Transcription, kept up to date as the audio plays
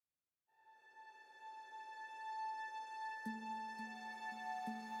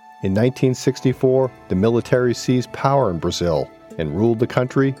In 1964, the military seized power in Brazil and ruled the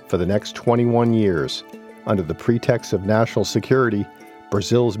country for the next 21 years. Under the pretext of national security,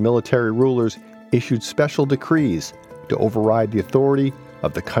 Brazil's military rulers issued special decrees to override the authority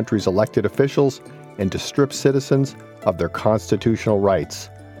of the country's elected officials and to strip citizens of their constitutional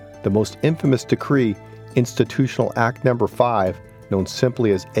rights. The most infamous decree, Institutional Act No. 5, known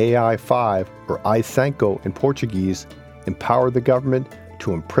simply as AI-5 or AI-5 in Portuguese, empowered the government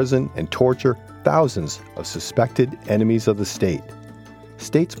to imprison and torture thousands of suspected enemies of the state.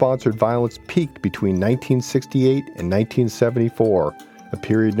 State-sponsored violence peaked between 1968 and 1974, a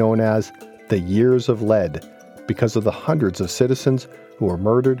period known as the Years of Lead, because of the hundreds of citizens who were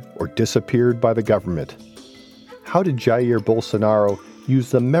murdered or disappeared by the government. How did Jair Bolsonaro use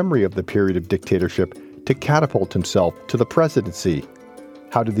the memory of the period of dictatorship to catapult himself to the presidency?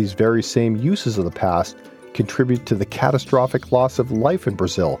 How did these very same uses of the past contribute to the catastrophic loss of life in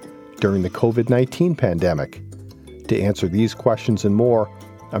Brazil during the COVID-19 pandemic? To answer these questions and more,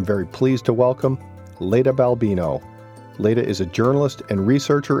 I'm very pleased to welcome Leda Balbino. Leda is a journalist and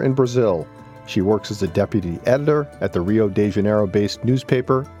researcher in Brazil. She works as a deputy editor at the Rio de Janeiro-based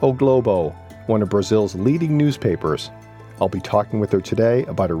newspaper O Globo, one of Brazil's leading newspapers. I'll be talking with her today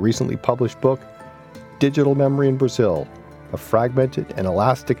about her recently published book, Digital Memory in Brazil, a fragmented and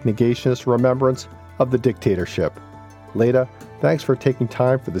elastic negationist remembrance of the dictatorship. Leda, thanks for taking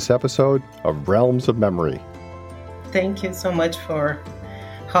time for this episode of Realms of Memory. Thank you so much for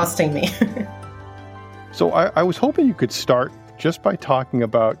hosting me. So I was hoping you could start just by talking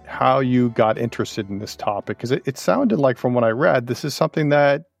about how you got interested in this topic, because it sounded like, from what I read, this is something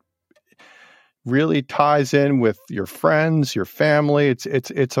that really ties in with your friends, your family. It's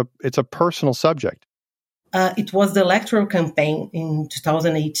a personal subject. It was the electoral campaign in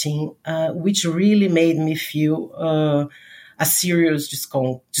 2018, which really made me feel a serious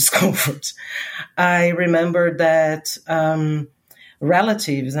discomfort. I remember that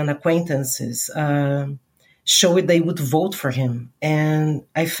relatives and acquaintances showed they would vote for him, and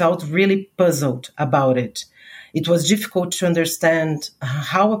I felt really puzzled about it. It was difficult to understand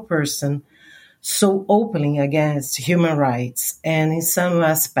how a person so openly against human rights and in some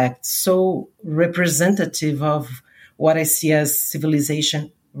aspects so representative of what I see as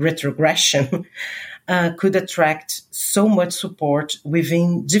civilization retrogression could attract so much support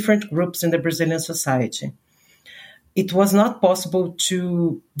within different groups in the Brazilian society. It was not possible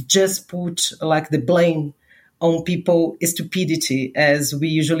to just put the blame on people's stupidity, as we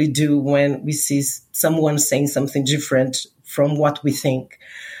usually do when we see someone saying something different from what we think,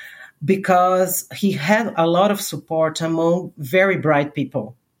 because he had a lot of support among very bright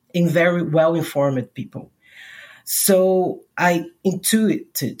people and very well-informed people. So I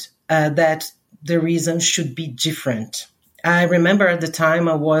intuited that the reason should be different. I remember at the time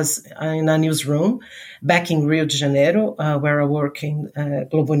I was in a newsroom back in Rio de Janeiro, where I work in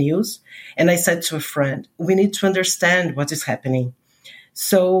Globo News, and I said to a friend, we need to understand what is happening.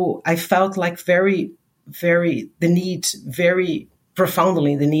 So I felt very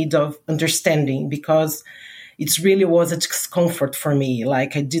profoundly the need of understanding, because it really was a discomfort for me. I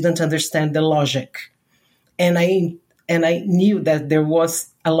didn't understand the logic. And I knew that there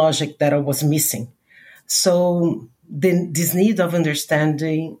was a logic that I was missing. So this need of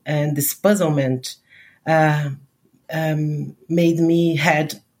understanding and this puzzlement made me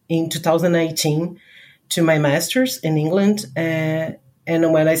head in 2018 to my master's in England, and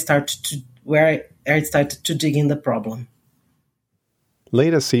when I started to dig in the problem.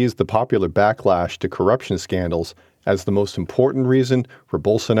 Leda sees the popular backlash to corruption scandals as the most important reason for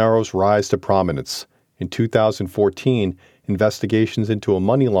Bolsonaro's rise to prominence. In 2014, investigations into a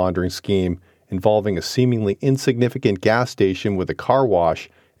money laundering scheme involving a seemingly insignificant gas station with a car wash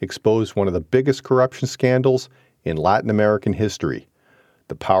exposed one of the biggest corruption scandals in Latin American history.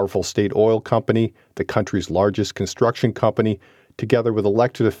 The powerful state oil company, the country's largest construction company, together with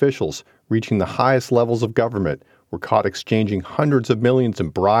elected officials reaching the highest levels of government, were caught exchanging hundreds of millions in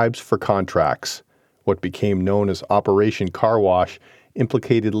bribes for contracts. What became known as Operation Car Wash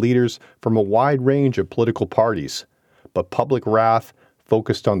implicated leaders from a wide range of political parties, but public wrath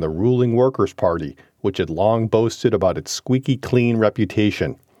focused on the ruling Workers' Party, which had long boasted about its squeaky clean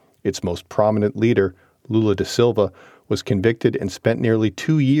reputation. Its most prominent leader, Lula da Silva, was convicted and spent nearly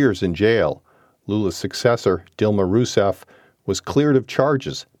 2 years in jail. Lula's successor, Dilma Rousseff, was cleared of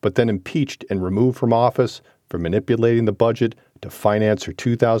charges, but then impeached and removed from office for manipulating the budget to finance her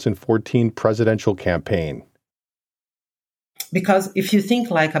 2014 presidential campaign. Because if you think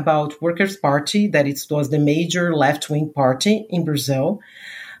about Workers' Party, that it was the major left-wing party in Brazil,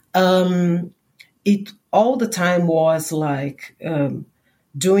 it all the time was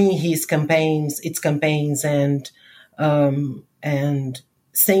doing its campaigns, and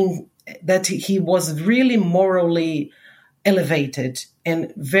saying that he was really morally elevated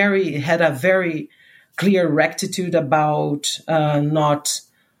and had a very clear rectitude about not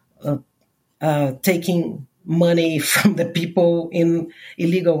taking money from the people in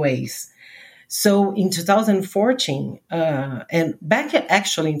illegal ways. So in 2014, and back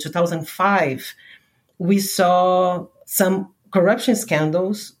actually in 2005, we saw some corruption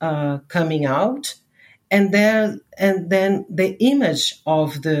scandals coming out, and then the image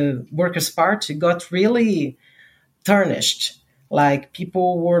of the Workers' Party got really tarnished. Like,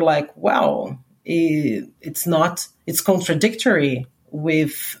 people were like, "Wow, it's contradictory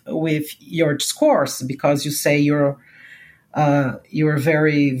with your discourse, because you say you're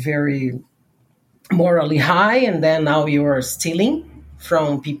very, very morally high, and then now you're stealing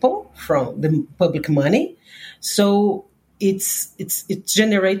from people, from the public money." So it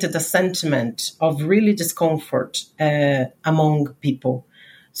generated a sentiment of really discomfort among people.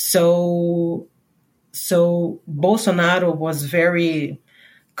 So Bolsonaro was very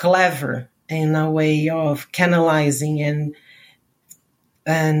clever in a way of canalizing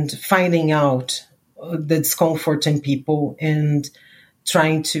and finding out the discomfort in people, and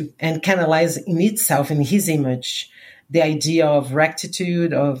trying to and canalize in itself, in his image, the idea of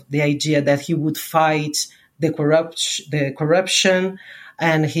rectitude, of the idea that he would fight the corruption,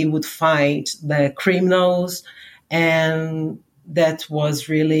 and he would fight the criminals, and that was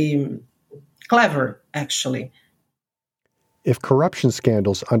really clever, actually. If corruption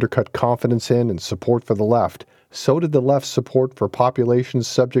scandals undercut confidence in and support for the left, so did the left's support for populations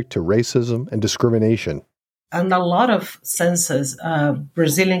subject to racism and discrimination. And a lot of senses,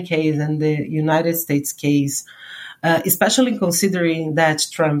 Brazilian case and the United States case, especially considering that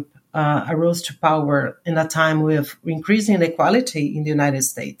Trump arose to power in a time with increasing inequality in the United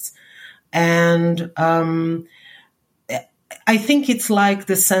States. And I think it's like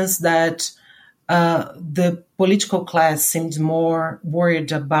the sense that the political class seemed more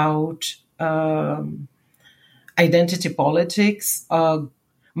worried about identity politics,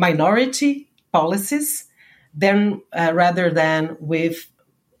 minority policies, rather than with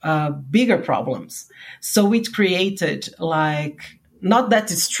bigger problems. So it created, like, not that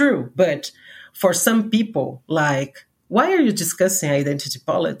it's true, but for some people, like, why are you discussing identity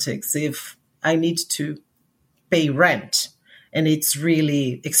politics if I need to pay rent and it's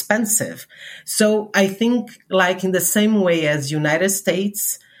really expensive? So I think, like, in the same way as United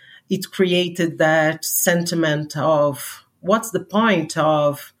States, it created that sentiment of, what's the point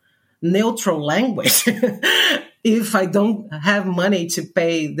of neutral language if I don't have money to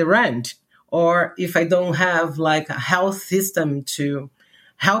pay the rent, or if I don't have, like, a health system to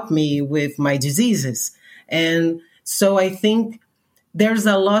help me with my diseases? And so I think there's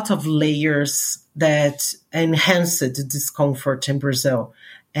a lot of layers that enhanced the discomfort in Brazil.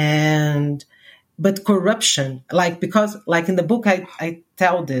 But corruption, because in the book, I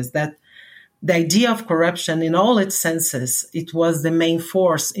tell this, that the idea of corruption in all its senses, it was the main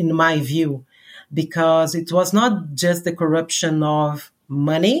force in my view, because it was not just the corruption of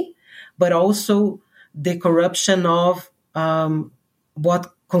money, but also the corruption of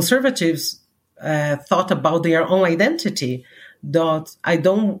what conservatives thought about their own identity. That I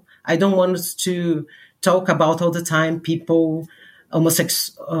don't want us to talk about all the time people,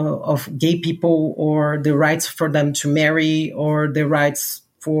 of gay people, or the rights for them to marry, or the rights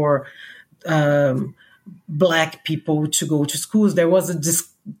for Black people to go to schools. There was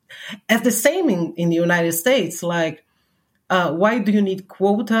at the same in the United States, like, why do you need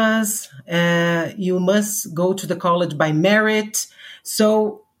quotas? You must go to the college by merit.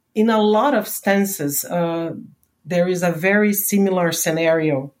 So in a lot of stances, there is a very similar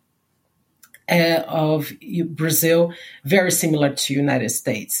scenario of Brazil, very similar to United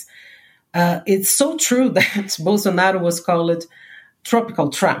States. It's so true that Bolsonaro was called Tropical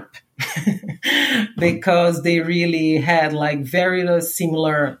Trump because they really had, like, very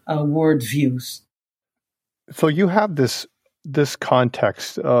similar worldviews. So you have this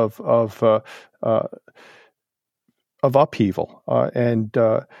context of upheaval and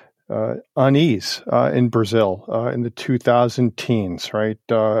unease in Brazil in the 2000 teens, right?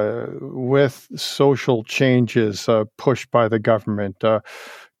 With social changes pushed by the government,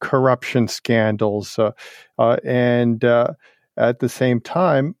 corruption scandals, and at the same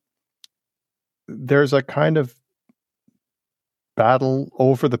time, there's a kind of battle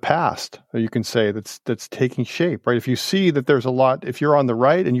over the past, you can say, that's taking shape, right? If you see that there's a lot, if you're on the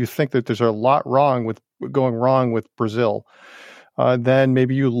right and you think that there's a lot going wrong with Brazil, then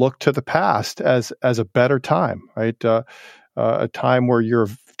maybe you look to the past as a better time, right? a time where your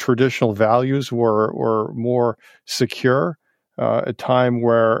traditional values were more secure, a time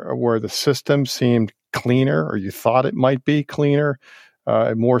where the system seemed cleaner, or you thought it might be cleaner,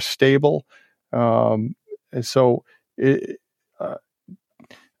 more stable. And so, is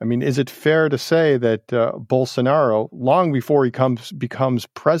it fair to say that Bolsonaro, long before he becomes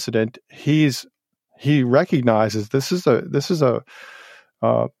president, he recognizes this is an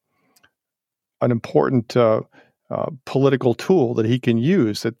important political tool that he can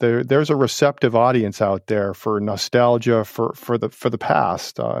use, that there's a receptive audience out there for nostalgia for the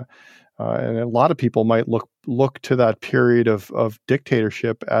past, and a lot of people might look to that period of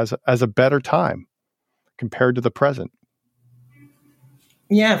dictatorship as a better time compared to the present.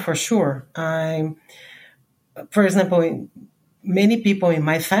 Yeah, for sure. For example, many people in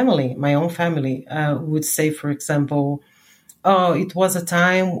my family, my own family, would say, for example, oh, it was a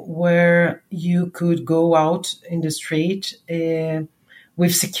time where you could go out in the street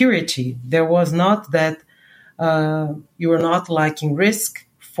with security. There was not that you were not like in risk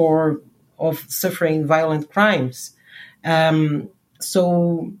of suffering violent crimes.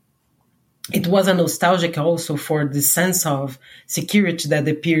 So it was a nostalgic also for the sense of security that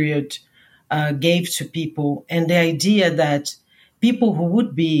the period gave to people, and the idea that people who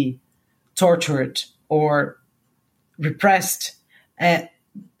would be tortured or repressed,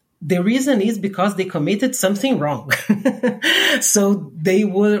 the reason is because they committed something wrong. So they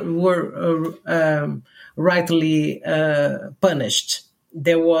were rightly punished.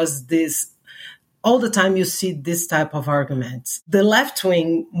 There was this, all the time you see this type of arguments. The left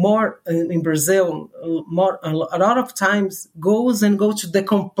wing, more in Brazil, a lot of times go to the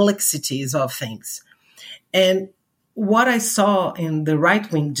complexities of things. And what I saw in the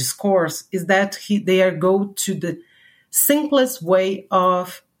right wing discourse is that they go to the simplest way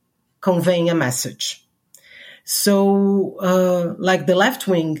of conveying a message. So, like the left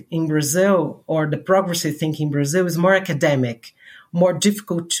wing in Brazil or the progressive thinking in Brazil is more academic, more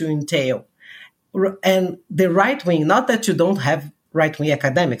difficult to entail. And the right wing, not that you don't have right wing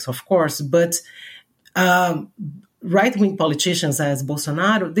academics, of course, but right wing politicians as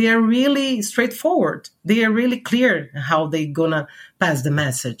Bolsonaro, they are really straightforward. They are really clear how they're gonna pass the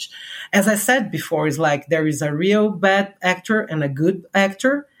message. As I said before, it's like there is a real bad actor and a good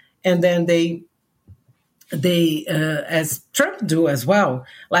actor, and then they as Trump do as well,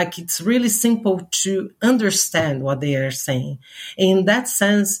 like it's really simple to understand what they are saying. In that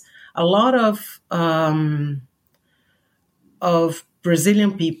sense, a lot of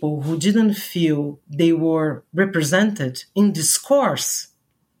Brazilian people who didn't feel they were represented in discourse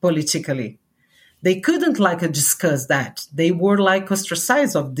politically, they couldn't discuss that. They were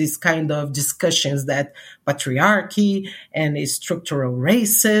ostracized of this kind of discussions, that patriarchy and structural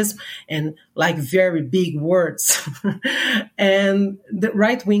racism and very big words. And the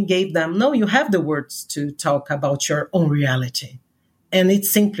right wing gave them, no, you have the words to talk about your own reality. And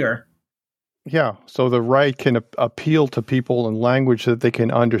it's simpler. Yeah, so the right can appeal to people in language that they can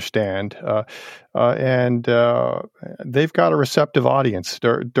understand, and they've got a receptive audience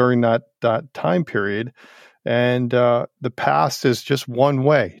during that time period. And the past is just one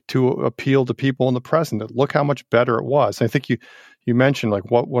way to appeal to people in the present. Look how much better it was. I think you mentioned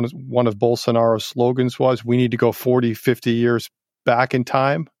what one of Bolsonaro's slogans was, we need to go 40, 50 years back in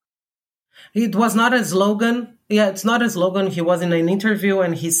time. It was not a slogan. Yeah, it's not a slogan. He was in an interview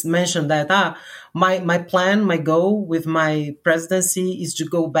and he's mentioned that my plan, my goal with my presidency is to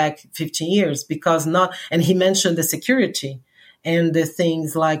go back 15 years and he mentioned the security and the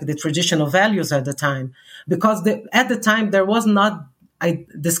things like the traditional values at the time, because at the time there was not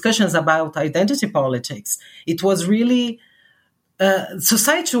discussions about identity politics. It was really,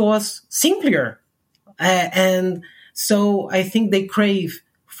 society was simpler. And so I think they crave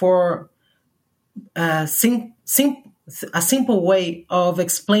for a simple way of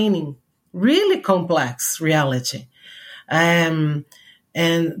explaining really complex reality. And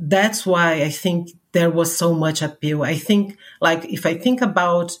that's why I think there was so much appeal. I think, if I think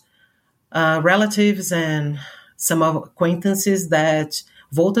about relatives and some of acquaintances that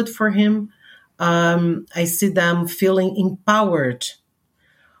voted for him, I see them feeling empowered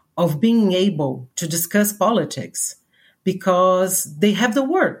of being able to discuss politics because they have the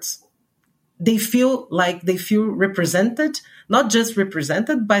words. They feel represented, not just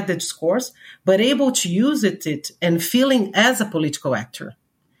represented by the discourse, but able to use it and feeling as a political actor.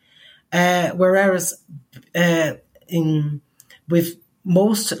 Whereas with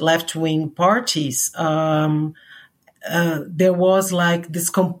most left-wing parties, there was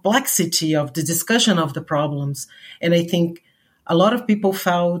this complexity of the discussion of the problems. And I think a lot of people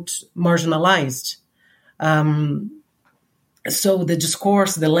felt marginalized. So the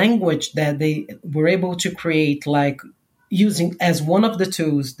discourse, the language that they were able to create, like using as one of the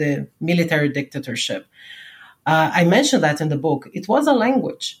tools, the military dictatorship. I mentioned that in the book. It was a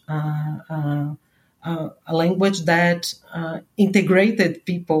language that integrated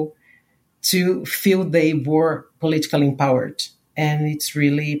people to feel they were politically empowered. And it's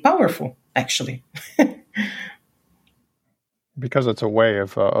really powerful, actually. Because it's a way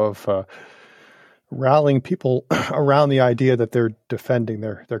of rallying people around the idea that they're defending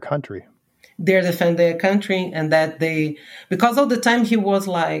their country. They're defending their country, and that because all the time he was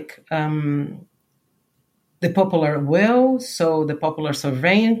like the popular will, so the popular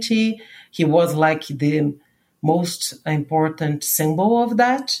sovereignty, he was like the most important symbol of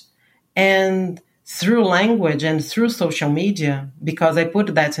that. And through language and through social media, because I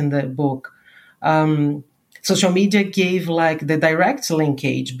put that in the book, social media gave like the direct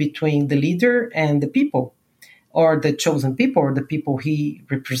linkage between the leader and the people, or the chosen people, or the people he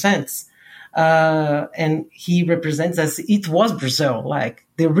represents. And he represents as it was Brazil. Like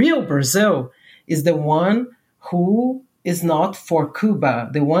the real Brazil is the one who is not for Cuba,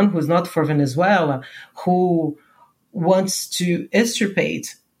 the one who's not for Venezuela, who wants to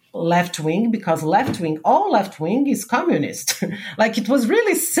extirpate left wing, because all left wing is communist. Like it was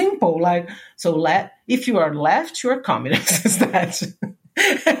really simple. Like, so if you are left, you are communist. Is that?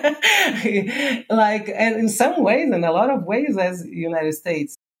 Like, and in some ways, in a lot of ways, as United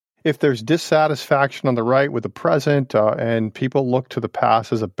States. If there's dissatisfaction on the right with the present, and people look to the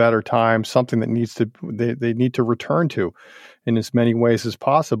past as a better time, something that they need to return to in as many ways as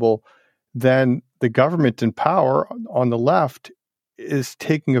possible, then the government in power on the left is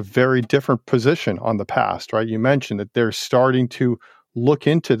taking a very different position on the past, right? You mentioned that they're starting to look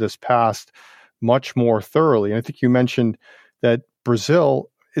into this past much more thoroughly. And I think you mentioned that Brazil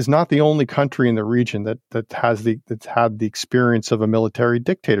is not the only country in the region that's had the experience of a military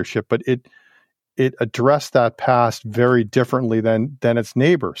dictatorship, but it addressed that past very differently than its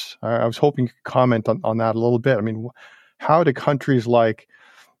neighbors. I was hoping you could comment on that a little bit. I mean, how do countries like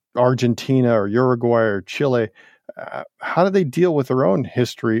Argentina or Uruguay or Chile, how do they deal with their own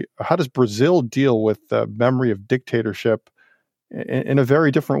history? How does Brazil deal with the memory of dictatorship in a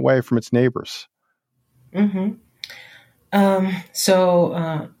very different way from its neighbors? Mm-hmm.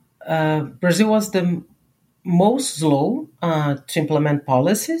 Brazil was the most slow to implement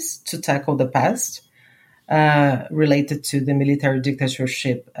policies to tackle the past related to the military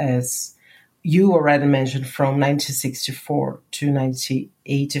dictatorship, as you already mentioned, from 1964 to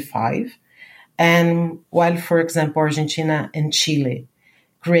 1985. And while, for example, Argentina and Chile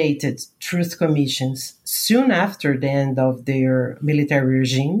created truth commissions soon after the end of their military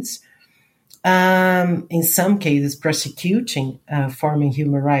regimes, in some cases prosecuting former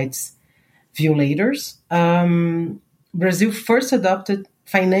human rights violators, Brazil first adopted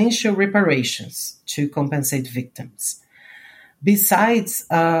financial reparations to compensate victims. Besides,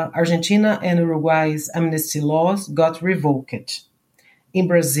 Argentina and Uruguay's amnesty laws got revoked. In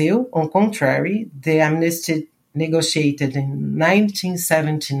Brazil, on contrary, the amnesty negotiated in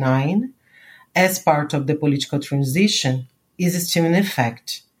 1979 as part of the political transition is still in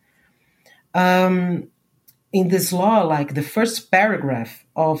effect. In this law, like the first paragraph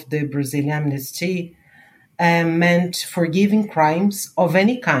of the Brazilian amnesty meant forgiving crimes of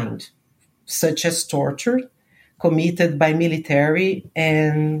any kind, such as torture, committed by military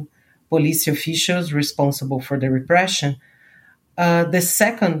and police officials responsible for the repression. The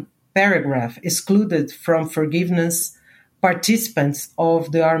second paragraph excluded from forgiveness participants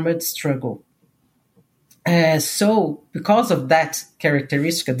of the armed struggle. So, because of that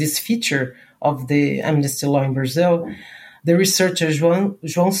characteristic, this feature of the amnesty law in Brazil, the researcher João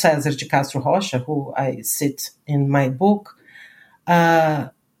César de Castro Rocha, who I cite in my book,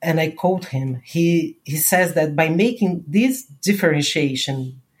 and I quote him, he says that by making this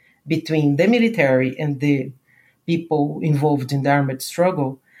differentiation between the military and the people involved in the armed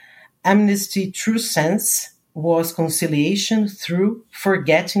struggle, amnesty true sense was conciliation through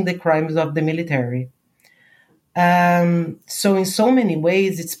forgetting the crimes of the military. So in so many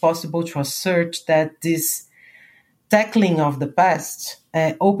ways, it's possible to assert that this tackling of the past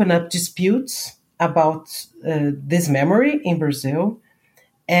open up disputes about this memory in Brazil,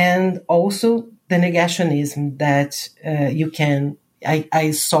 and also the negationism that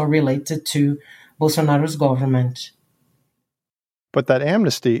I saw related to Bolsonaro's government. But that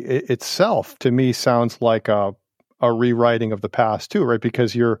amnesty itself, to me, sounds like a rewriting of the past too, right?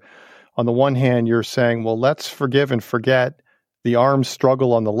 Because on the one hand, you're saying, well, let's forgive and forget the armed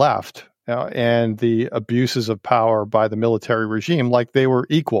struggle on the left and the abuses of power by the military regime, like they were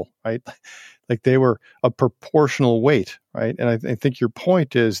equal, right? like they were a proportional weight, right? And I think your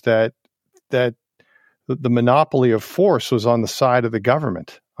point is that the monopoly of force was on the side of the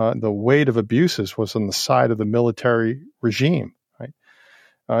government. The weight of abuses was on the side of the military regime, right?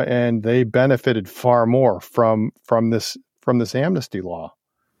 And they benefited far more from this amnesty law.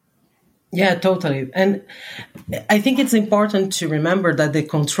 Yeah, totally. And I think it's important to remember that they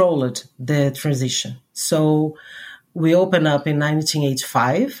controlled the transition. So we opened up in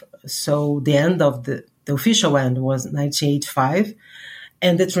 1985. So the end of the official end was 1985.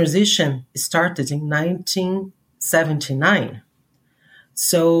 And the transition started in 1979.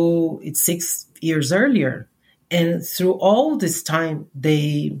 So it's 6 years earlier. And through all this time,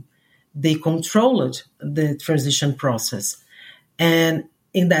 they controlled the transition process. And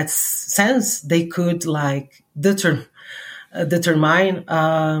in that sense, they could determine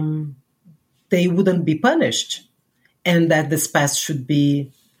they wouldn't be punished, and that this past should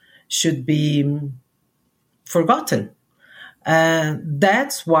be forgotten.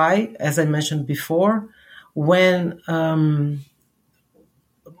 That's why, as I mentioned before, when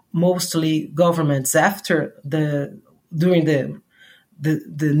mostly governments during the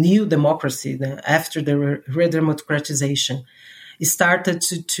new democracy, after the redemocratization, started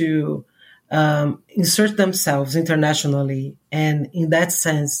to insert themselves internationally, and in that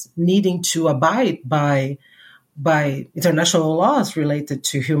sense, needing to abide by international laws related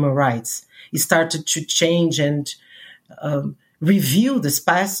to human rights. It started to change and review this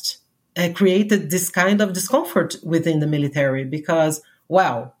past, created this kind of discomfort within the military because,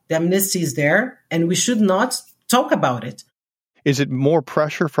 wow, the amnesty is there and we should not talk about it. Is it more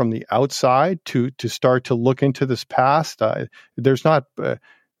pressure from the outside to start to look into this past? There's not,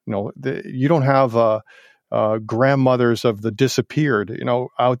 you don't have grandmothers of the disappeared,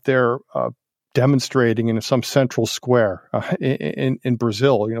 out there demonstrating in some central square in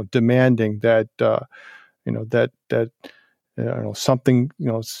Brazil, demanding that, something,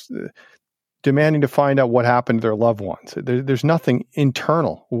 demanding to find out what happened to their loved ones. There's nothing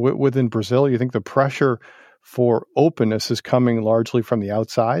internal within Brazil. You think the pressure for openness is coming largely from the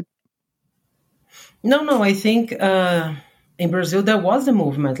outside? No, I think in Brazil there was a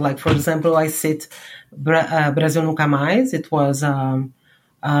movement. Like, for example, I cite Brasil Nunca Mais. It was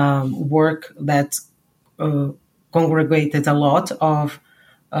work that congregated a lot of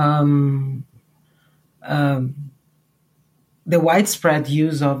the widespread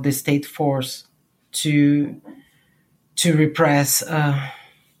use of the state force to repress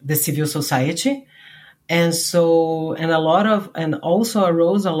the civil society. And also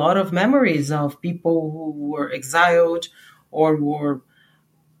arose a lot of memories of people who were exiled or were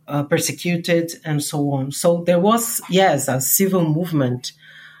persecuted and so on. So there was, yes, a civil movement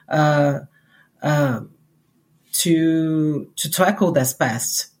to tackle this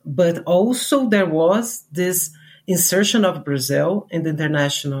past. But also there was this insertion of Brazil in the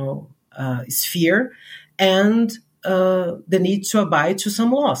international sphere and the need to abide to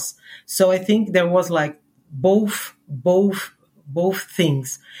some laws. So I think there was both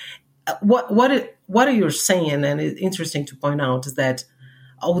things. What are you saying, and it's interesting to point out, is that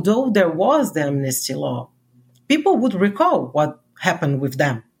although there was the amnesty law, people would recall what happened with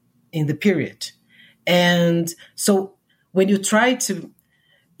them in the period. And so when you try to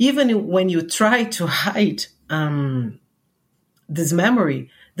hide this memory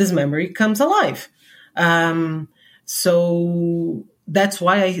comes alive. So that's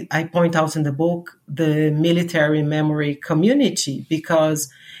why I point out in the book the military memory community, because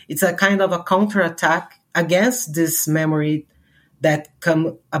it's a kind of a counterattack against this memory that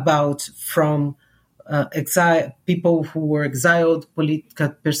come about from people who were exiled, politically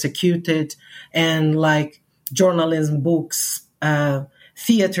persecuted, and like journalism, books,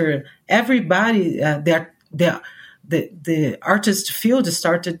 theater. Everybody, the artist field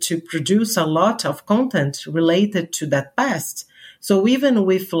started to produce a lot of content related to that past. So even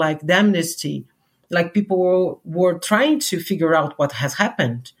with the amnesty, people were trying to figure out what has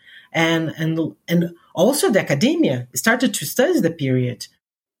happened, and also the academia started to study the period.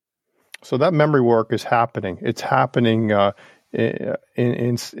 So that memory work is happening. It's happening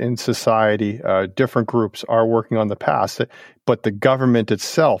in society. Different groups are working on the past, but the government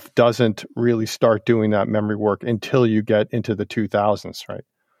itself doesn't really start doing that memory work until you get into the 2000s, right?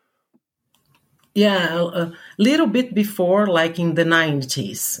 Yeah, a little bit before, in the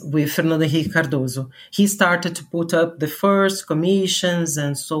 90s, with Fernando Henrique Cardoso. He started to put up the first commissions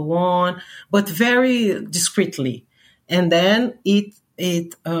and so on, but very discreetly. And then it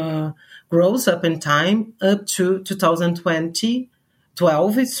grows up in time up to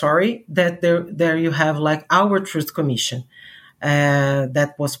 2012, that there you have Our Truth Commission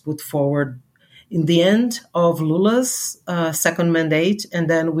that was put forward in the end of Lula's second mandate, and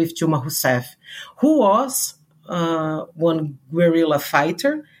then with Dilma Rousseff, who was one guerrilla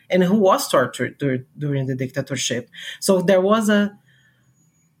fighter and who was tortured during the dictatorship. So there was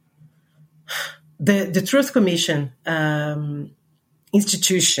the Truth Commission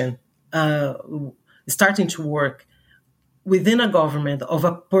institution starting to work within a government of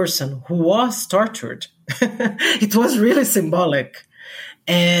a person who was tortured. It was really symbolic.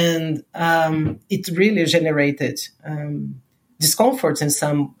 And it really generated discomfort in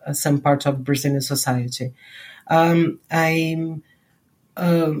some part of Brazilian society. It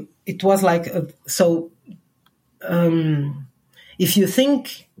was like, if you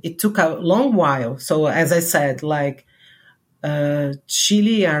think it took a long while, so as I said, like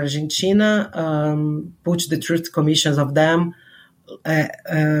Chile, Argentina put the truth commissions of them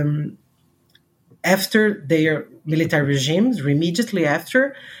after their military regimes, immediately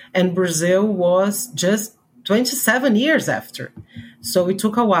after, and Brazil was just 27 years after. So it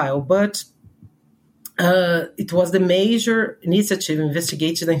took a while, but it was the major initiative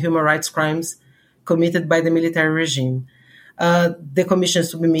investigating the human rights crimes committed by the military regime. The commission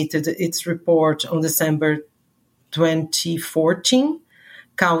submitted its report on December 2014,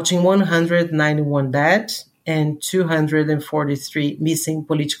 counting 191 dead and 243 missing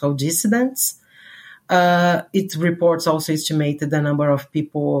political dissidents. Its reports also estimated the number of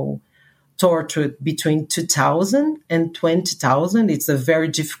people tortured between 2,000 and 20,000. It's a very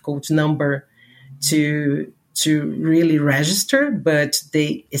difficult number to really register, but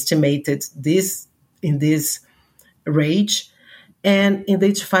they estimated this in this range and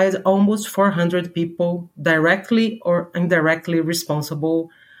identified almost 400 people directly or indirectly responsible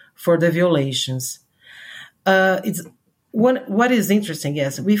for the violations. What is interesting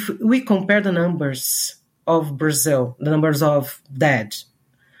is if we compare the numbers of Brazil, the numbers of dead,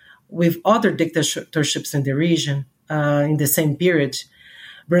 with other dictatorships in the region in the same period,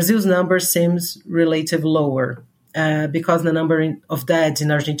 Brazil's number seems relatively lower because the number of dead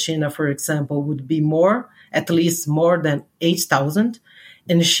in Argentina, for example, would be at least more than 8,000.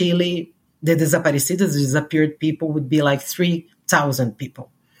 In Chile, the desaparecidos, the disappeared people, would be like 3,000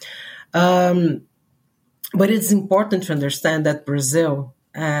 people. But it's important to understand that Brazil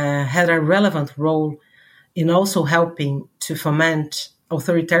had a relevant role in also helping to foment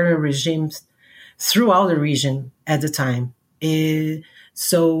authoritarian regimes throughout the region at the time.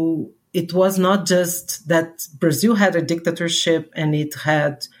 So it was not just that Brazil had a dictatorship and it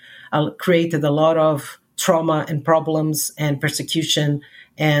had created a lot of trauma and problems and persecution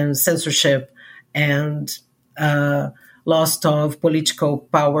and censorship and loss of political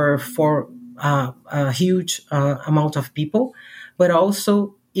power for a huge amount of people, but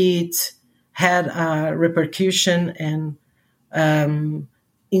also it had a repercussion and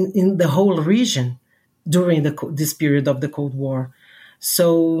in the whole region during this period of the Cold War.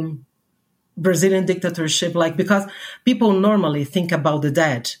 So Brazilian dictatorship, because people normally think about the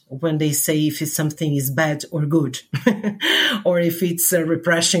dead when they say if something is bad or good, or if it's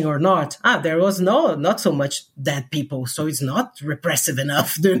repression or not. There was not so much dead people, so it's not repressive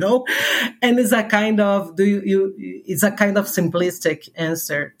enough, And it's a kind of simplistic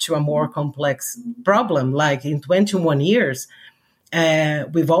answer to a more complex problem. Like in 21 years,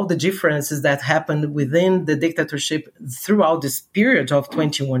 with all the differences that happened within the dictatorship throughout this period of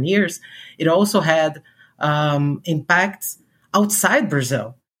 21 years, it also had impacts outside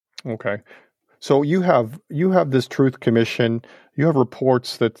Brazil. Okay. So you have this Truth Commission, you have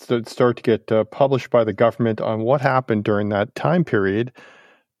reports that start to get published by the government on what happened during that time period.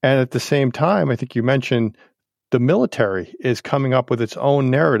 And at the same time, I think you mentioned the military is coming up with its own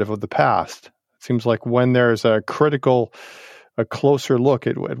narrative of the past. It seems like when there's a closer look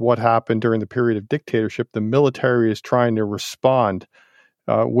at what happened during the period of dictatorship, the military is trying to respond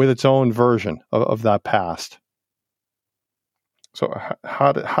with its own version of that past. So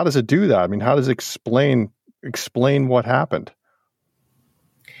how does it do that? I mean, how does it explain what happened?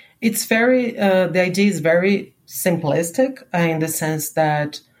 It's the idea is very simplistic in the sense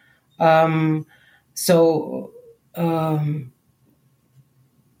that,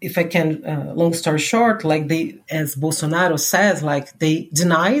 if I can, long story short, as Bolsonaro says, they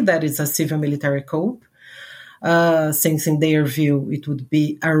deny that it's a civil-military coup, since in their view it would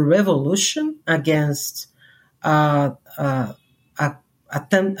be a revolution against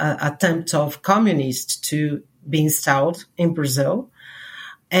attempt of communists to be installed in Brazil.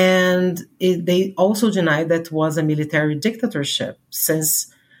 And they also deny that it was a military dictatorship,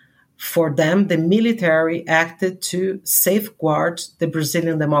 since for them, the military acted to safeguard the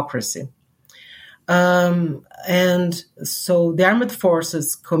Brazilian democracy. And so the Armed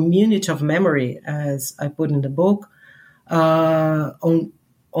Forces Community of Memory, as I put in the book, on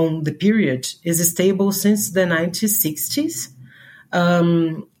the period is stable since the 1960s.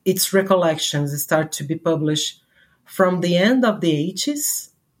 Its recollections start to be published from the end of the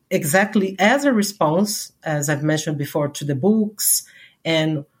 80s, exactly as a response, as I've mentioned before, to the books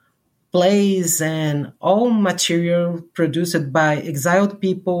and plays and all material produced by exiled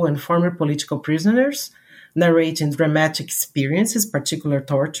people and former political prisoners, narrating dramatic experiences, particular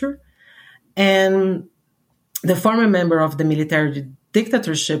torture. And the former member of the military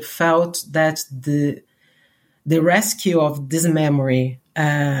dictatorship felt that the rescue of this memory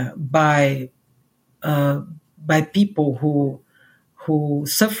by people who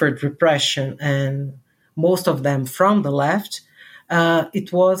suffered repression, and most of them from the left,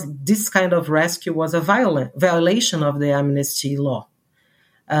 this kind of rescue was a violation of the amnesty law.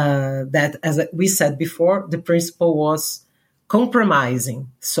 That, as we said before, the principle was compromising,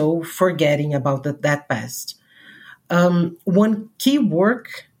 so forgetting about that past. One key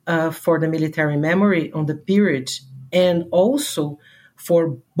work for the military memory on the period, and also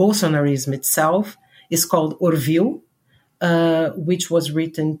for Bolsonarism itself, is called Orville, which was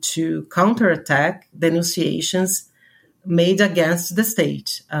written to counterattack denunciations made against the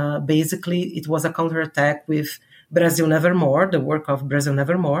state. Basically, it was a counterattack with Brasil Nevermore, the work of Brasil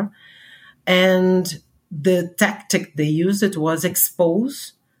Nevermore. And the tactic they used was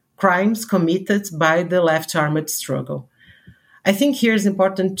expose crimes committed by the left armed struggle. I think here is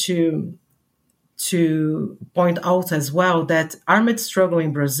important to point out as well that armed struggle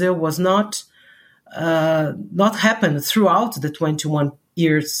in Brazil was not happened throughout the 21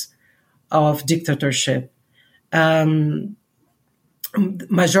 years of dictatorship.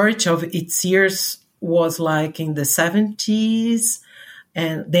 Majority of its years was like in the 70s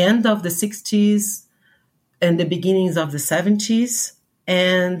and the end of the 60s and the beginnings of the 70s.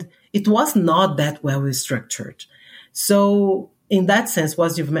 And it was not that well structured. So in that sense,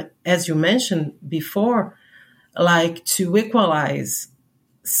 as you mentioned before, like to equalize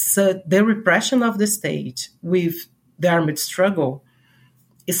the repression of the state with the armed struggle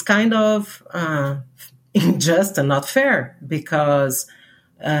is kind of unjust and not fair, because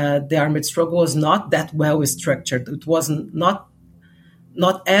the armed struggle was not that well structured. It was not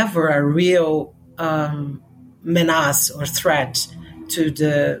ever a real menace or threat to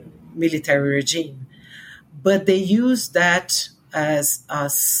the military regime. But they used that as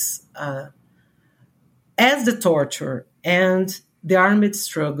the torture and the armed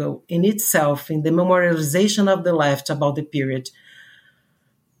struggle in itself, in the memorialization of the left about the period,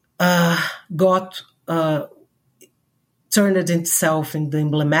 turned itself in the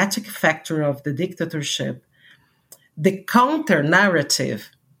emblematic factor of the dictatorship. The counter narrative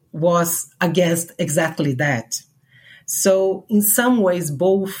was against exactly that. So in some ways,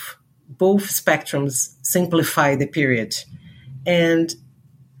 both spectrums simplify the period. And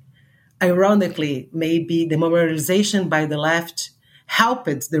ironically, maybe the memorialization by the left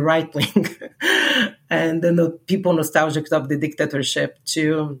helped the right wing and the people nostalgic of the dictatorship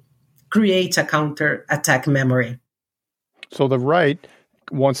to create a counter-attack memory. So the right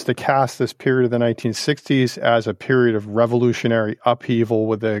wants to cast this period of the 1960s as a period of revolutionary upheaval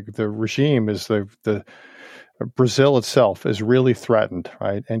with the regime, is the Brazil itself is really threatened,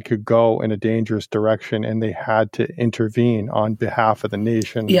 right, and could go in a dangerous direction, and they had to intervene on behalf of the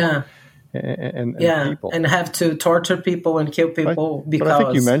nation. Yeah. And people. And have to torture people and kill people because. But I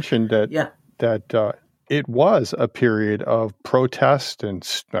think you mentioned that it was a period of protest and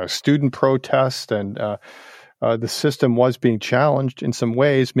student protest, and the system was being challenged in some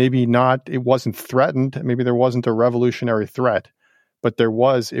ways. Maybe not. It wasn't threatened. Maybe there wasn't a revolutionary threat, but it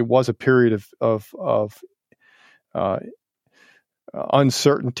was a period of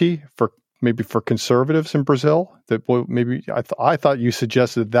uncertainty for conservatives in Brazil. That maybe I thought you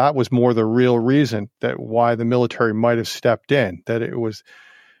suggested that was more the real reason that why the military might have stepped in. That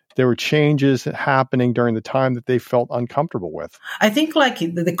there were changes happening during the time that they felt uncomfortable with. I think like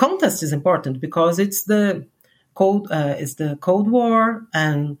the context is important because it's the Cold War,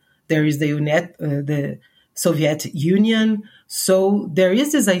 and there is the Soviet Union. So there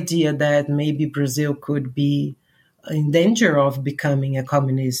is this idea that maybe Brazil could be in danger of becoming a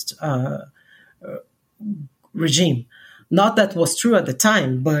communist regime. Not that was true at the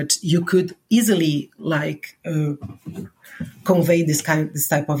time, but you could easily convey this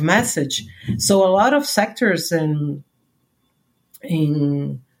type of message. So a lot of sectors in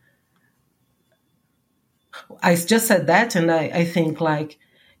I just said that, and I think like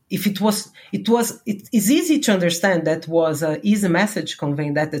if it is easy to understand that was an easy message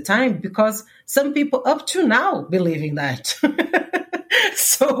conveyed at the time, because some people up to now believe in that.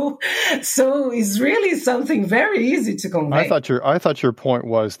 So it's really something very easy to convey. I thought your point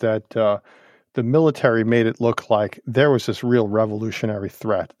was that the military made it look like there was this real revolutionary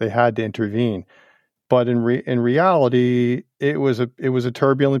threat. They had to intervene. But in reality, it was a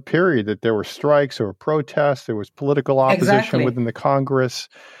turbulent period, that there were strikes, there were protests, there was political opposition within the Congress,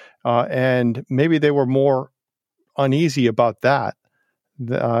 and maybe they were more uneasy about that,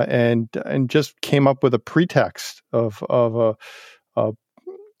 and just came up with a pretext of a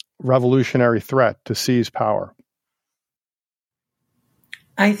revolutionary threat to seize power.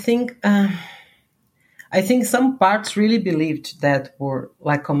 I think some parts really believed that were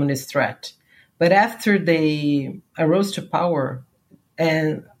like communist threat. But after they arose to power,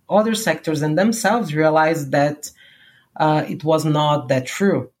 and other sectors and themselves realized that it was not that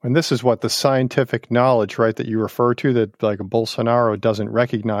true. And this is what the scientific knowledge, right, that you refer to, that like Bolsonaro doesn't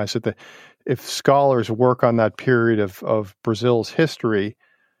recognize, that if scholars work on that period of Brazil's history,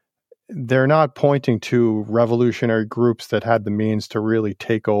 they're not pointing to revolutionary groups that had the means to really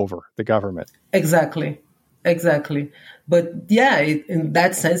take over the government. Exactly. But yeah, in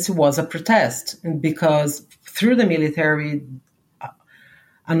that sense, it was a protest, because through the military,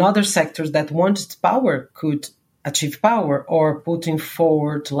 another sectors that wanted power could achieve power, or putting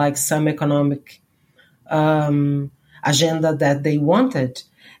forward like some economic agenda that they wanted.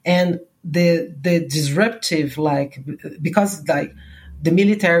 And the disruptive, like, because like the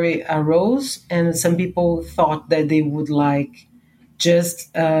military arose, and some people thought that they would like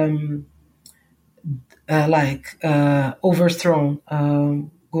just overthrown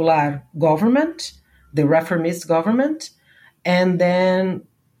Goulart government, the reformist government, and then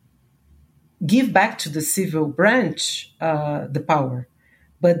give back to the civil branch the power.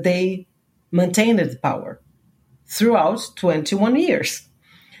 But they maintained the power throughout 21 years.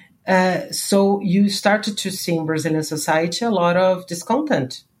 So you started to see in Brazilian society a lot of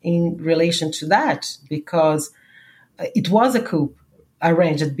discontent in relation to that, because it was a coup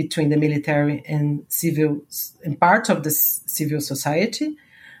arranged between the military and civil, and part of the civil society,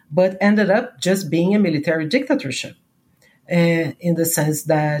 but ended up just being a military dictatorship, in the sense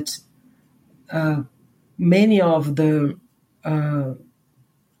that many of the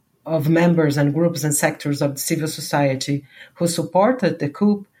of members and groups and sectors of the civil society who supported the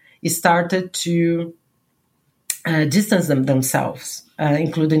coup started to distance themselves,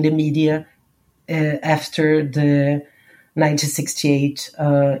 including the media, after the 1968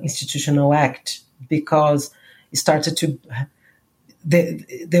 Institutional Act, because it started to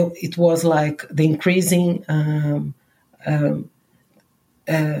it was like the increasing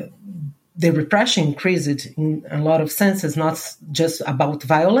the repression increased in a lot of senses, not just about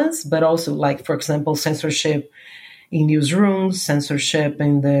violence, but also, like, for example, censorship in newsrooms, censorship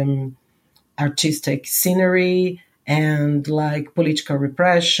in the artistic scenery, and like political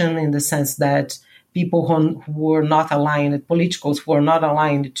repression, in the sense that people who were not aligned, politicals who were not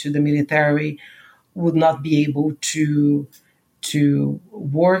aligned to the military, would not be able to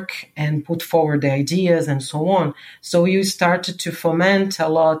work and put forward the ideas and so on. So you started to foment a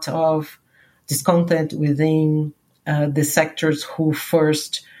lot of discontent within the sectors who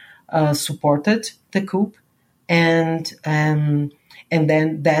first supported the coup, and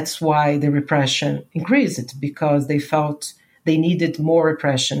then that's why the repression increased, because they felt they needed more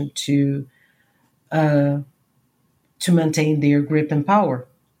repression to maintain their grip and power.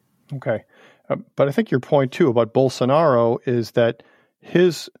 Okay. But I think your point, too, about Bolsonaro is that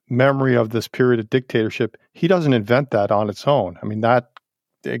his memory of this period of dictatorship, he doesn't invent that on its own. I mean,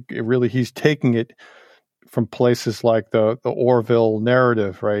 he's taking it from places like the Orville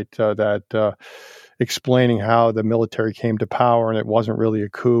narrative, right? That explaining how the military came to power and it wasn't really a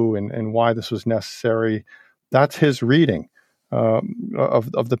coup, and why this was necessary. That's his reading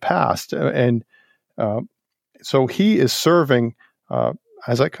of the past. And so he is serving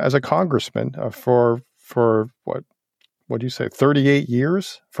as a congressman for what do you say, 38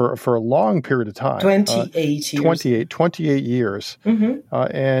 years, for a long period of time. 28 years. 28 years. Mm-hmm.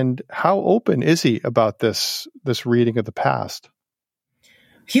 And how open is he about this reading of the past?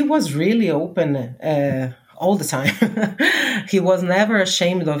 He was really open all the time. He was never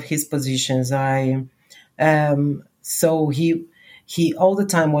ashamed of his positions. So he all the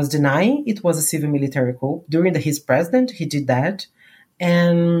time was denying it was a civil military coup. During his president, he did that,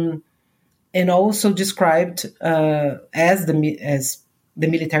 and also described as the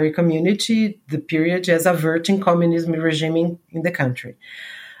military community the period as averting communism regime in the country.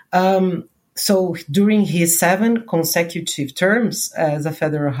 So during his 7 consecutive terms as a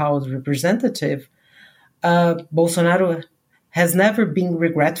federal House representative, Bolsonaro has never been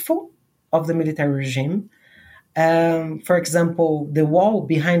regretful of the military regime. For example, the wall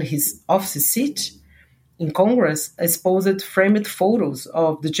behind his office seat in Congress exposed framed photos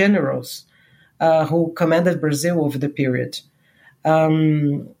of the generals who commanded Brazil over the period.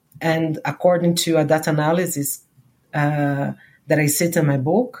 And according to a data analysis that I cite in my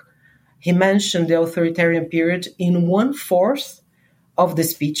book, he mentioned the authoritarian period in 1/4 of the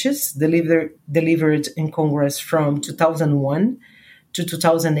speeches delivered in Congress from 2001 to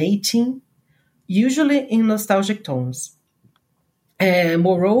 2018, usually in nostalgic tones. And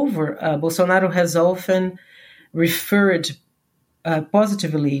moreover, Bolsonaro has often referred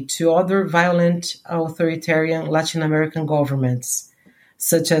positively to other violent authoritarian Latin American governments,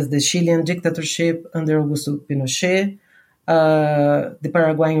 such as the Chilean dictatorship under Augusto Pinochet, the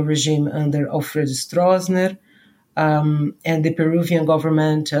Paraguayan regime under Alfredo Stroessner, and the Peruvian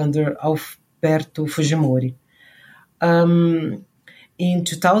government under Alberto Fujimori. In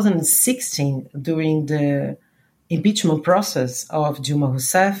 2016, during the impeachment process of Dilma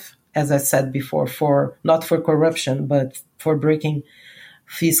Rousseff, as I said before, not for corruption, but for breaking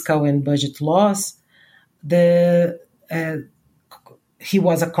fiscal and budget laws, he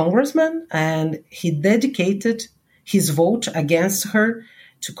was a congressman, and he dedicated his vote against her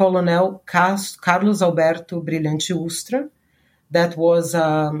to Colonel Carlos Alberto Brilhante Ustra. That was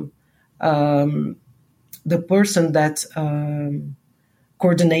the person that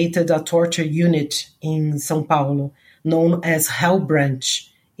coordinated a torture unit in São Paulo known as Hell Branch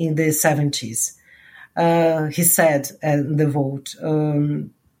in the 70s. He said in the vote,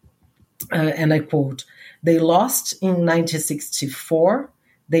 and I quote, "They lost in 1964,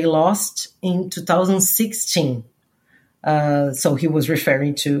 they lost in 2016. So he was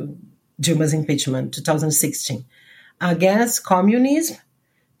referring to Dilma's impeachment, 2016. Against communism,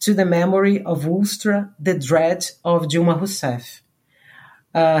 to the memory of Ustra, the dread of Dilma Rousseff,"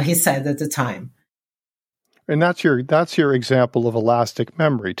 he said at the time. And that's your example of elastic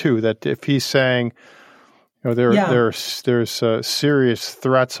memory too. That if he's saying, there's serious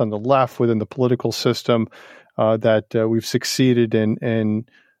threats on the left within the political system that we've succeeded in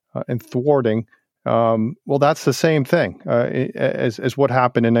thwarting. Well, that's the same thing as what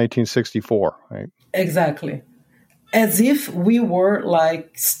happened in 1964, right? Exactly. As if we were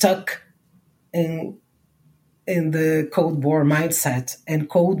stuck in the Cold War mindset and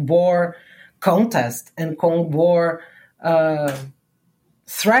Cold War contest and Cold War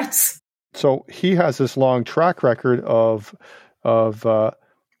threats. So he has this long track record of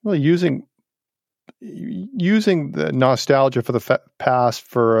really using the nostalgia for the past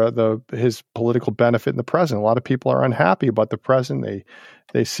for his political benefit in the present. A lot of people are unhappy about the present.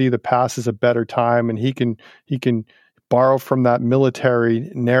 They see the past as a better time, and he can borrow from that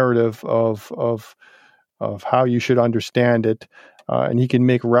military narrative of how you should understand it, and he can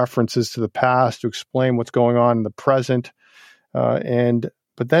make references to the past to explain what's going on in the present.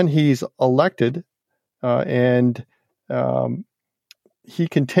 But then he's elected, and he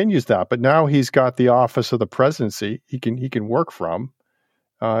continues that. But now he's got the office of the presidency he can work from,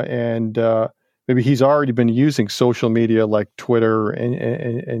 and maybe he's already been using social media like Twitter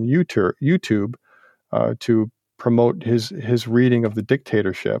and YouTube to promote his reading of the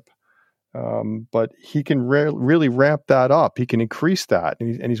Dictatorship. But he can really ramp that up. He can increase that,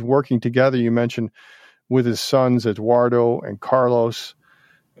 and he's working together. You mentioned with his sons Eduardo and Carlos,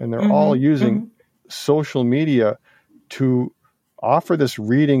 and they're all using social media to offer this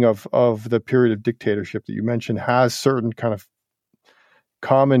reading of the period of dictatorship that you mentioned has certain kind of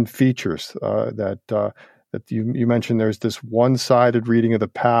common features that you mentioned. There's this one-sided reading of the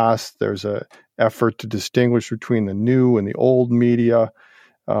past. There's a effort to distinguish between the new and the old media,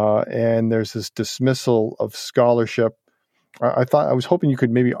 and there's this dismissal of scholarship. I was hoping you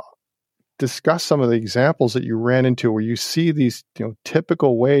could maybe discuss some of the examples that you ran into where you see these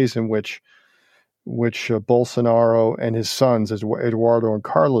typical ways in which Bolsonaro and his sons, as Eduardo and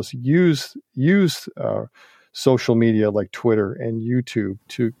Carlos, use social media like Twitter and YouTube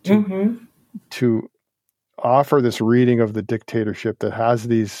to offer this reading of the dictatorship that has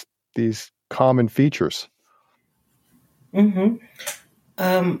these common features.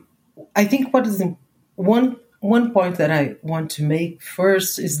 I think what is one point that I want to make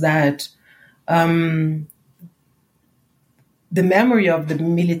first is that the memory of the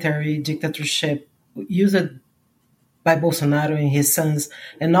military dictatorship used by Bolsonaro and his sons,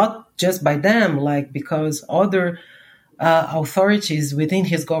 and not just by them, because other authorities within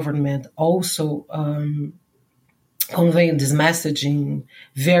his government also conveying this message in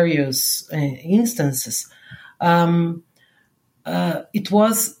various instances. It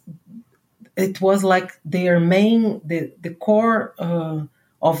was like their main, the core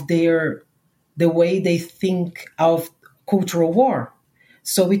of the way they think of cultural war.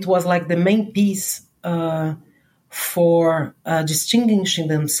 So it was like the main piece for distinguishing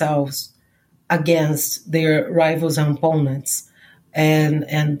themselves against their rivals and opponents,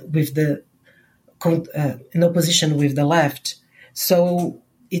 and with the in opposition with the left. So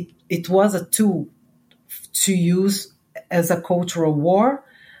it was a tool to use as a cultural war.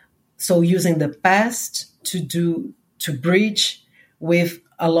 So using the past to bridge with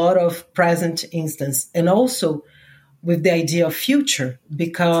a lot of present instance, and also with the idea of future,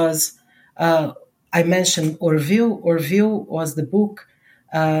 because I mentioned Orville. Orville was the book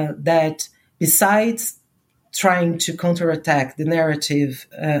that, besides trying to counterattack the narrative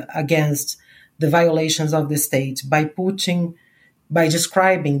against the violations of the state by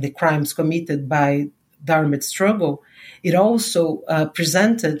describing the crimes committed by the armed struggle, it also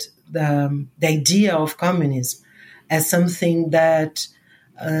presented the idea of communism as something that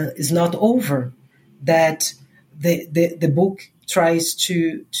is not over, that the book tries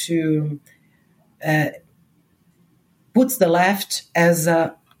to puts the left as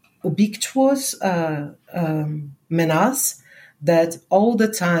a ubiquitous menace, that all the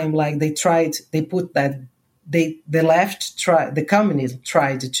time, like the communism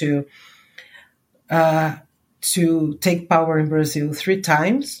tried to take power in Brazil 3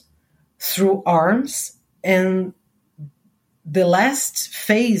 times through arms, and the last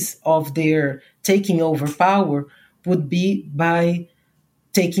phase of their taking over power would be by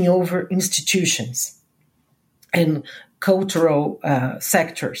taking over institutions and cultural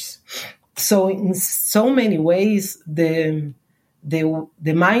sectors. So in so many ways, the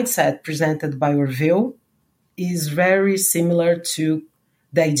mindset presented by Orville is very similar to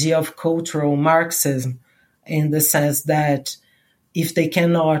the idea of cultural Marxism, in the sense that if they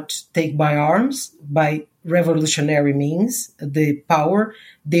cannot take by arms, by revolutionary means, the power,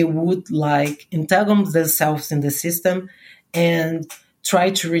 they would like entangle themselves in the system and try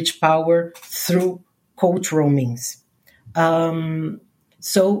to reach power through cultural means.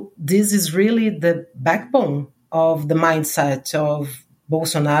 So this is really the backbone of the mindset of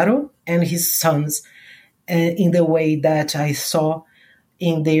Bolsonaro and his sons, in the way that I saw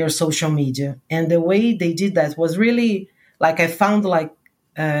in their social media. And the way they did that was really, like, I found like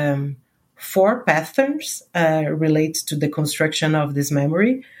 4 patterns related to the construction of this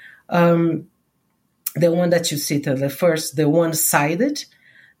memory. The one that you cited, the first, the one-sided,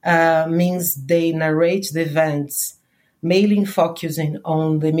 means they narrate the events mainly focusing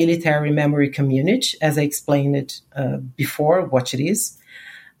on the military memory community, as I explained it before, what it is.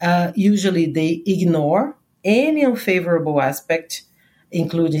 Usually they ignore any unfavorable aspect,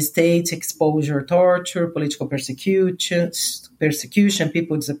 including state exposure, torture, political persecution,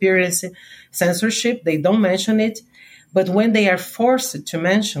 people disappearance, censorship. They don't mention it. But when they are forced to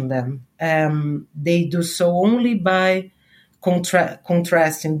mention them, they do so only by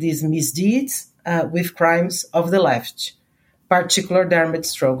contrasting these misdeeds with crimes of the left, particularly the armed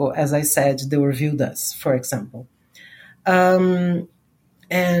struggle, as I said, the review does, for example. And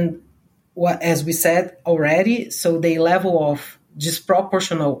as we said already, so they level off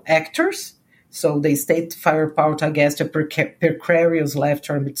disproportional actors, so they state firepower against a precarious left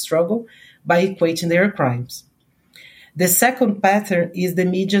armed struggle by equating their crimes. The second pattern is the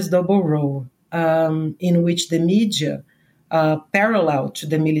media's double role, in which the media, parallel to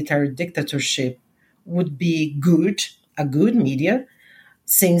the military dictatorship, would be a good media,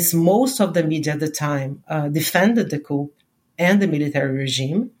 since most of the media at the time defended the coup and the military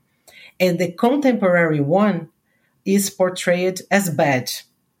regime, and the contemporary one is portrayed as bad,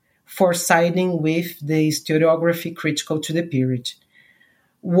 for siding with the historiography critical to the period.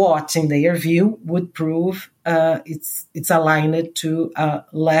 What, in their view, would prove it's aligned to a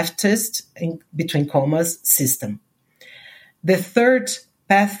leftist, between commas, system. The third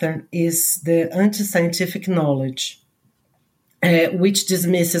pattern is the anti-scientific knowledge, which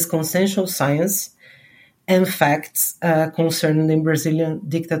dismisses consensual science and facts concerning the Brazilian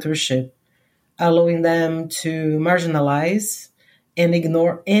dictatorship, allowing them to marginalize and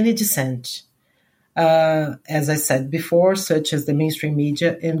ignore any dissent, as I said before, such as the mainstream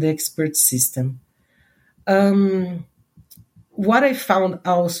media and the expert system. What I found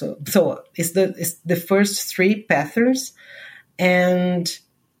also, so it's the first 3 patterns, and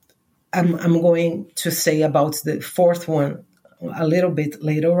I'm going to say about the 4th one a little bit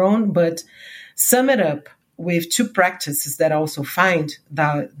later on, but sum it up with 2 practices that I also find,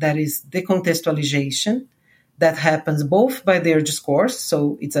 that is decontextualization, that happens both by their discourse,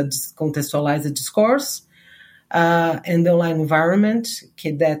 so it's a contextualized discourse, and the online environment,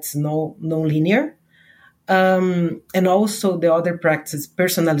 that's non-linear. And also the other practice,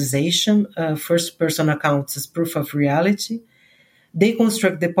 personalization, first-person accounts as proof of reality. They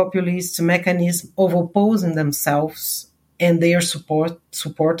construct the populist mechanism of opposing themselves and their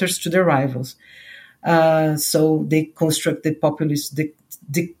supporters to their rivals. So they construct the populist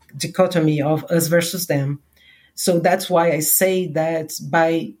dichotomy of us versus them. So that's why I say that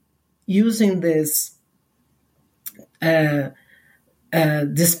by using these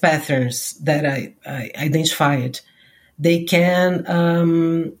patterns that I identified, they can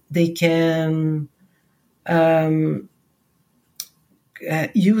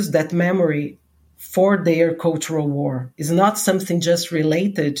use that memory for their cultural war. It's not something just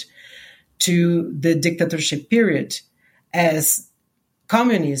related to the dictatorship period, as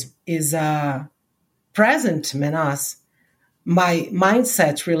communism is a present menace. My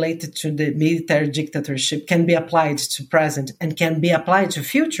mindset related to the military dictatorship can be applied to present and can be applied to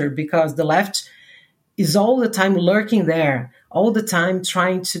future, because the left is all the time lurking there, all the time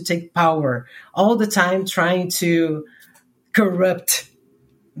trying to take power, all the time trying to corrupt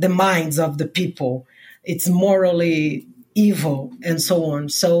the minds of the people. It's morally evil and so on.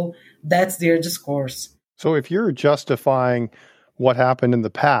 So that's their discourse. So if you're justifying what happened in the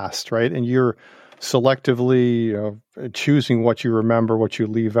past, right, and you're selectively choosing what you remember, what you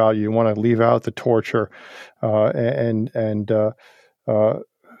leave out, you want to leave out the torture and the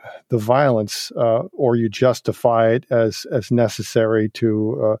violence, or you justify it as necessary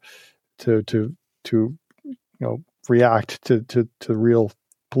to react to real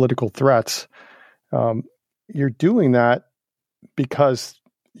political threats. You're doing that because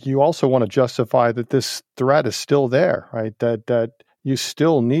you also want to justify that this threat is still there, right? That you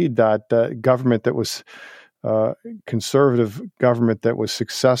still need that government that was conservative government that was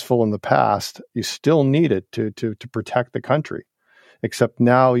successful in the past. You still need it to protect the country. Except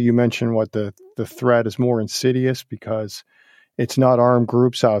now you mentioned what the threat is more insidious, because it's not armed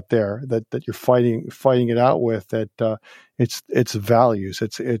groups out there that you're fighting it out with. That it's values,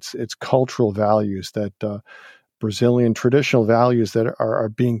 it's cultural values, that Brazilian traditional values that are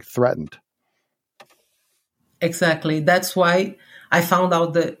being threatened. Exactly. That's why I found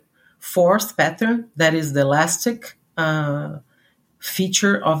out the fourth pattern, that is the elastic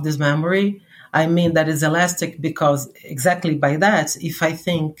feature of this memory. I mean, that is elastic because exactly by that, if I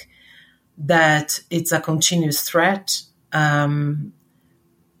think that it's a continuous threat, it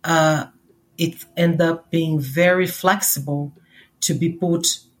ends up being very flexible to be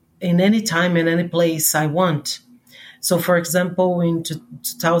put in any time, in any place I want. So, for example, in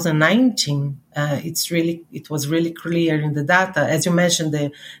 2019, it was really clear in the data. As you mentioned,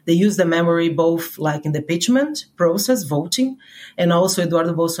 they use the memory both like in the impeachment process, voting, and also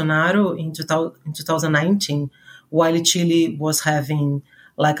Eduardo Bolsonaro in 2019, while Chile was having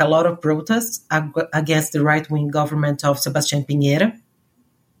like a lot of protests against the right-wing government of Sebastián Piñera.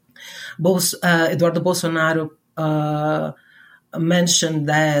 Eduardo Bolsonaro mentioned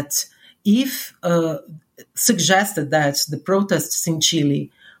that suggested that the protests in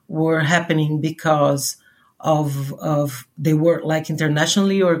Chile were happening because of they were like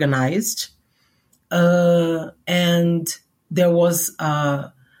internationally organized, and there was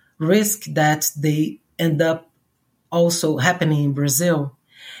a risk that they end up also happening in Brazil.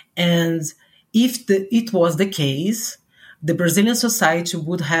 And if it was the case, the Brazilian society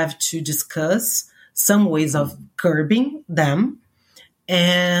would have to discuss some ways of curbing them.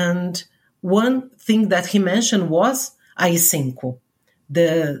 And one thing that he mentioned was AI-5,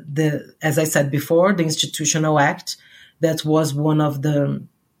 as I said before, the Institutional Act that was one of the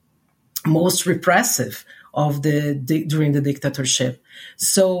most repressive of during the dictatorship.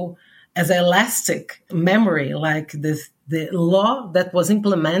 So, as elastic memory, like the law that was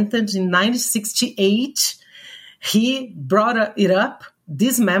implemented in 1968, he brought it up,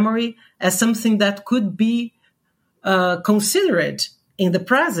 this memory, as something that could be considered in the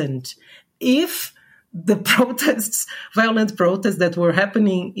present if the violent protests that were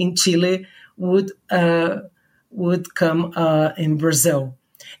happening in Chile would come in Brazil.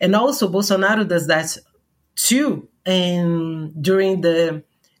 And also Bolsonaro does that too during the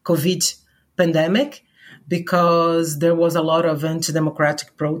COVID pandemic, because there was a lot of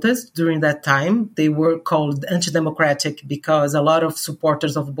anti-democratic protests during that time. They were called anti-democratic because a lot of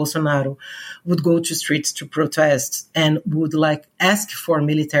supporters of Bolsonaro would go to streets to protest and would ask for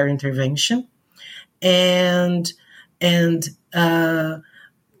military intervention. And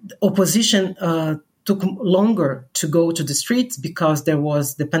opposition took longer to go to the streets because there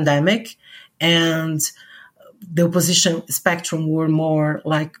was the pandemic, and the opposition spectrum were more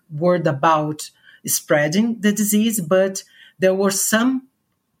like worried about spreading the disease, but there were some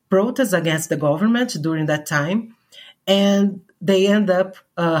protests against the government during that time, and they end up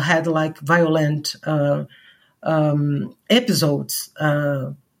had like violent episodes.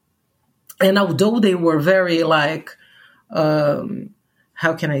 And although they were very like,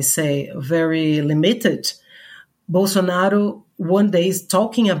 how can I say, very limited, Bolsonaro one day is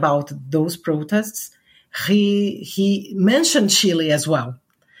talking about those protests. He mentioned Chile as well,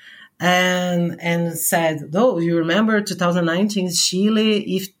 and said, "Oh, you remember 2019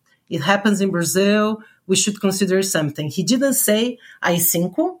 Chile? If it happens in Brazil, we should consider something." He didn't say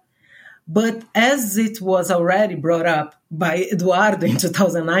AI-5, but as it was already brought up by Eduardo in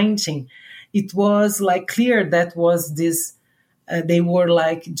 2019, it was like clear that was this. They were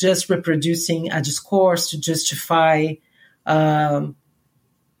like just reproducing a discourse to justify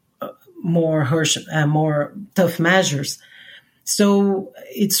more tough measures. So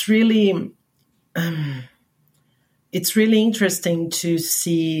it's really interesting to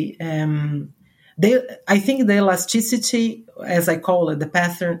see. I think the elasticity, as I call it, the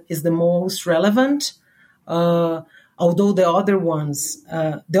pattern, is the most relevant. Although the other ones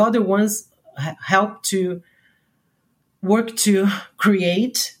help to work to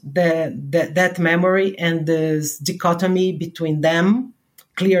create that memory and this dichotomy between them,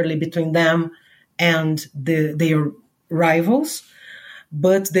 clearly between them and their rivals.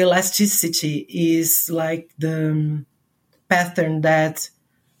 But the elasticity is like the pattern that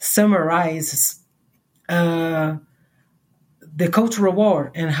summarizes the cultural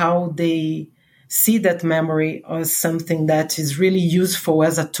war and how they see that memory as something that is really useful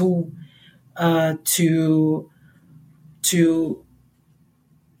as a tool to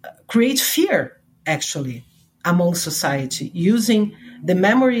create fear, actually, among society, using the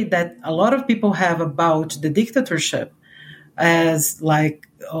memory that a lot of people have about the dictatorship as like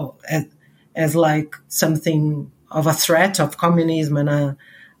something of a threat of communism and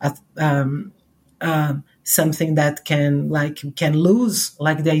something that can lose,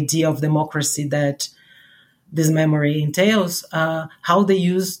 like the idea of democracy that this memory entails. How they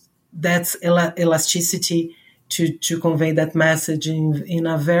use that elasticity to convey that message in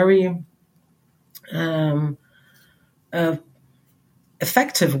a very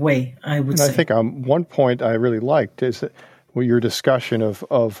effective way, I would say. I think one point I really liked is that your discussion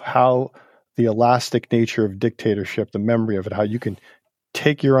of how the elastic nature of dictatorship, the memory of it, how you can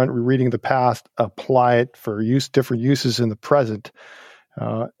take your reading of the past, apply it for different uses in the present,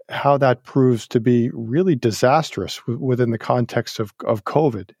 how that proves to be really disastrous within the context of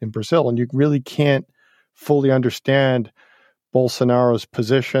COVID in Brazil. And you really can't fully understand Bolsonaro's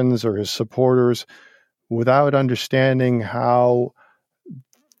positions or his supporters without understanding how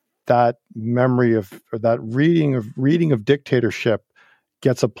that memory of, or that reading of dictatorship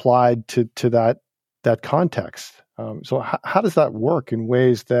gets applied to that context. So how does that work in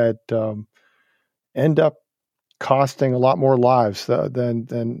ways that end up costing a lot more lives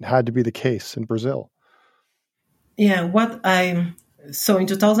than had to be the case in Brazil? Yeah, so in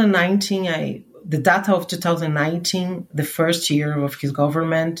 2019, the data of 2019, the first year of his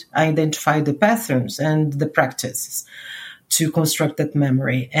government, I identified the patterns and the practices to construct that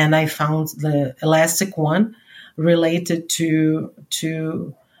memory. And I found the elastic one related to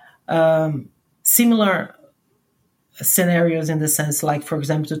similar scenarios, in the sense, like, for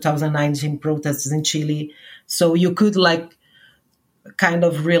example, 2019 protests in Chile. So you could kind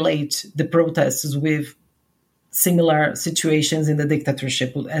of relate the protests with similar situations in the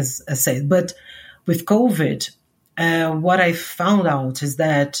dictatorship, as I said. But with COVID, what I found out is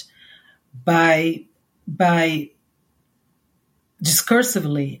that by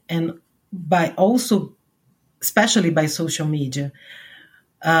discursively and by also, especially by social media,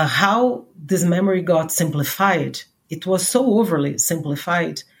 how this memory got simplified. It was so overly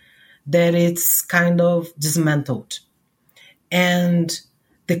simplified that it's kind of dismantled. And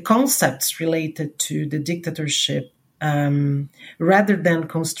the concepts related to the dictatorship, rather than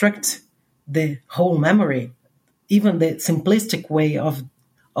construct the whole memory, even the simplistic way of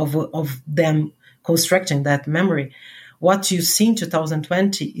them constructing that memory, what you see in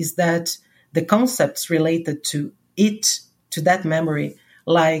 2020 is that the concepts related to that memory,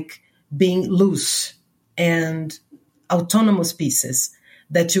 like being loose and autonomous pieces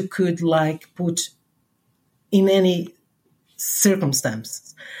that you could put in any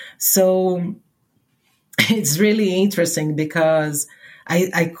circumstance. So it's really interesting because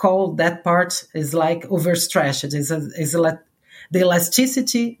I call that part is like overstretched. The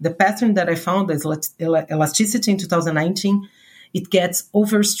elasticity, the pattern that I found is elasticity in 2019 it gets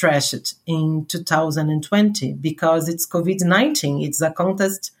overstressed in 2020 because it's COVID-19. It's a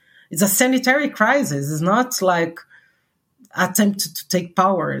contest. It's a sanitary crisis. It's not like attempt to take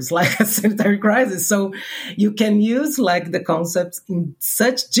power. It's like a sanitary crisis. So you can use like the concepts in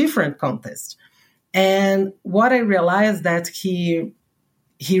such different contexts. And what I realized that he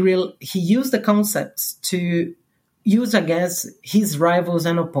used the concepts to use against his rivals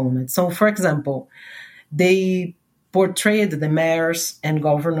and opponents. So, for example, they portrayed the mayors and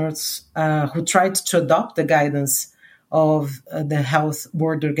governors who tried to adopt the guidance of the Health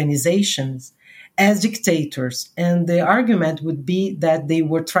World Organizations as dictators. And the argument would be that they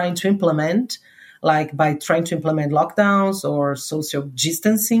were trying to implement, like by trying to implement lockdowns or social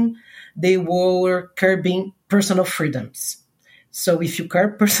distancing, they were curbing personal freedoms. So if you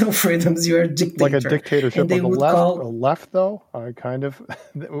curb personal freedoms, you're a dictator. Like a dictatorship on the left, though? Kind of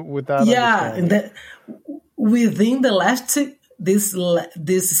with that. Yeah, and within the left,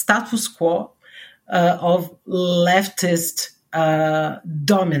 this status quo of leftist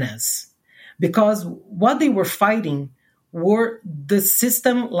dominance. Because what they were fighting were the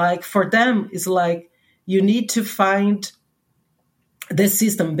system, like for them, is like you need to find the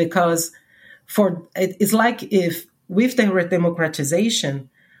system because it's like if with the democratization,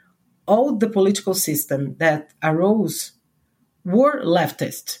 all the political system that arose were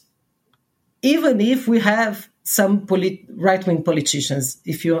leftist. Even if we have some right-wing politicians,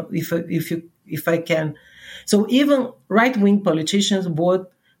 if I can, so even right-wing politicians would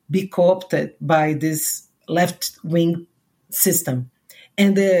be co-opted by this left-wing system,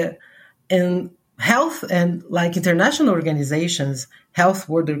 and health and like international organizations, Health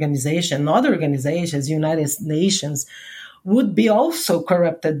World Organization, and other organizations, United Nations, would be also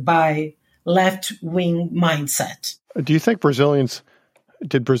corrupted by left-wing mindset. Do you think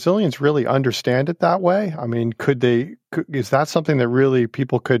did Brazilians really understand it that way? I mean, is that something that really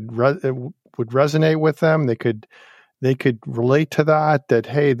people would resonate with them? They could relate to that,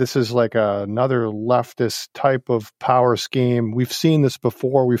 hey, this is like another leftist type of power scheme. We've seen this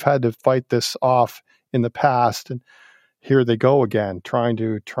before. We've had to fight this off in the past. And here they go again, trying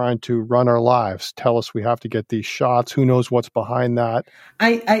to run our lives, tell us we have to get these shots. Who knows what's behind that?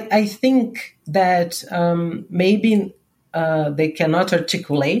 I think that maybe they cannot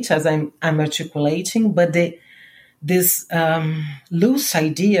articulate as I'm articulating, but this loose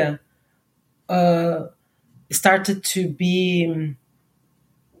idea started to be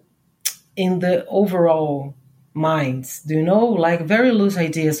in the overall minds, like very loose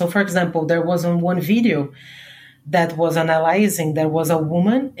ideas. So, for example, there was one video that was analyzing, there was a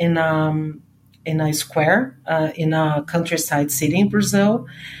woman in a square in a countryside city in Brazil.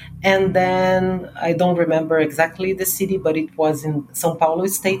 And then I don't remember exactly the city, but it was in São Paulo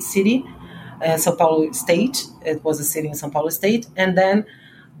State city, São Paulo State. It was a city in São Paulo State. And then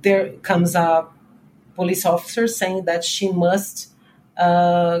there comes a police officer saying that she must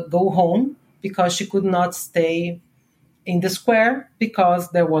go home because she could not stay in the square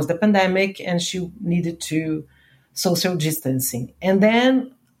because there was the pandemic and she needed to social distancing. And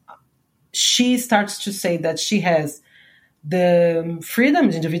then she starts to say that she has the freedom,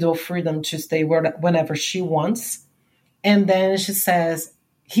 the individual freedom to stay whenever she wants. And then she says,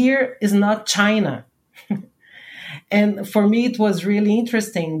 here is not China. And for me, it was really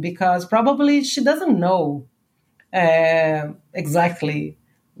interesting because probably she doesn't know exactly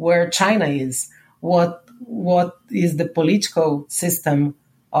where China is, what is the political system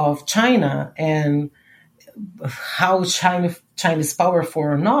of China and how China is powerful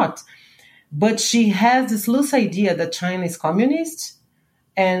or not. But she has this loose idea that China is communist,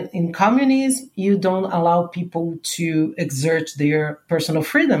 and in communism, you don't allow people to exert their personal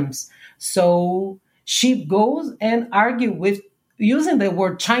freedoms. So she goes and argue with using the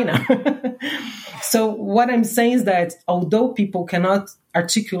word China. So what I'm saying is that although people cannot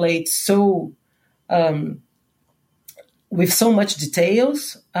articulate so with so much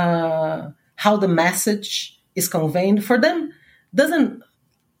details how the message is conveyed, for them they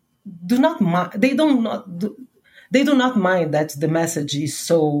do not mind that the message is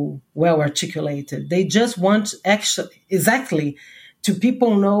so well articulated. They just want exactly to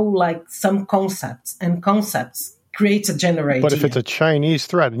people know like some concepts, and concepts create a general idea. But if it's a Chinese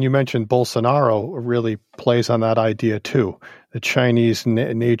threat, and you mentioned Bolsonaro really plays on that idea too, the Chinese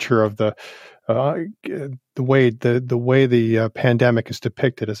nature of the way the pandemic is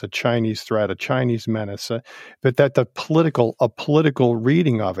depicted as a Chinese threat, a Chinese menace, but that a political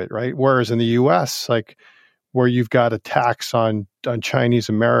reading of it, right? Whereas in the U.S., like where you've got attacks on Chinese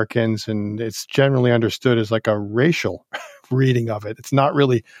Americans, and it's generally understood as like a racial reading of it. It's not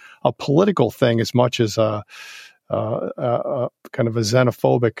really a political thing as much as kind of a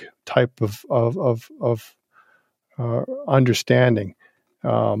xenophobic type of understanding.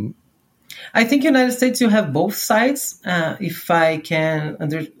 I think United States, you have both sides, if I can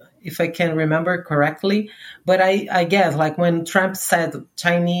remember correctly. But I guess, like, when Trump said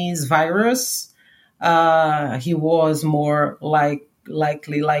Chinese virus, he was more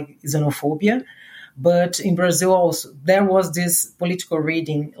likely like xenophobia. But in Brazil also, there was this political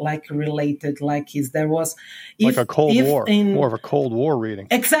reading, like, related, like, there was... Like a Cold War, more of a Cold War reading.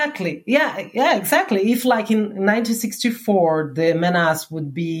 Exactly. Yeah, exactly. If, like, in 1964, the menace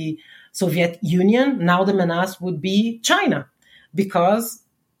would be Soviet Union, now the menace would be China, because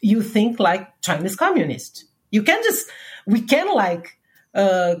you think like Chinese communist. We can like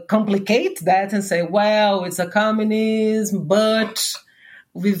complicate that and say, well, it's a communism, but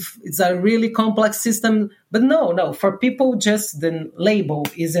it's a really complex system. But no, for people, just the label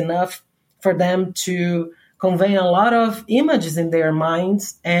is enough for them to convey a lot of images in their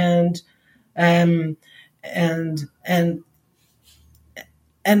minds, and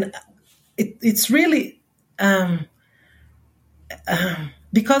it's really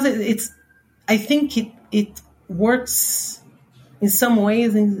because it's. I think it works in some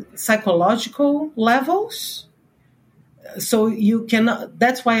ways in psychological levels. So you cannot.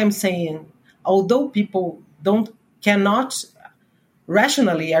 That's why I'm saying, although people cannot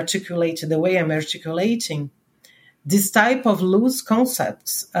rationally articulate the way I'm articulating, this type of loose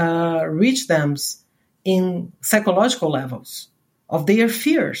concepts reach them in psychological levels of their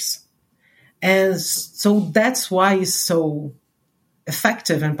fears. And so that's why it's so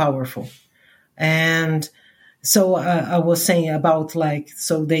effective and powerful. And so I was saying about, like,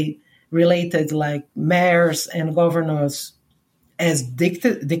 so they related like mayors and governors as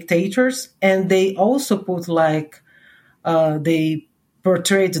dictators, and they also put like they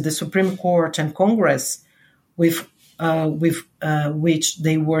portrayed the Supreme Court and Congress with which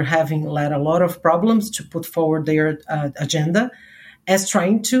they were having like a lot of problems to put forward their agenda, as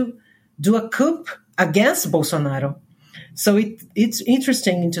trying to do a coup against Bolsonaro. So it's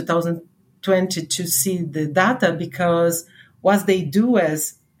interesting in 2020 to see the data, because what they do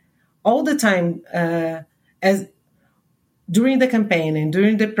is all the time, as during the campaign and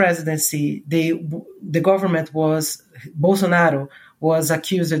during the presidency, the government Bolsonaro was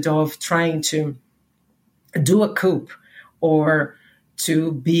accused of trying to do a coup or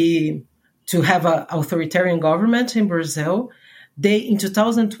to have an authoritarian government in Brazil. They, in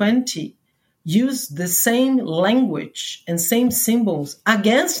 2020, used the same language and same symbols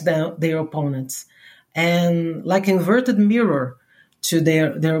against their opponents, and like inverted mirror to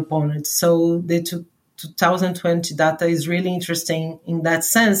their opponents. So the 2020 data is really interesting in that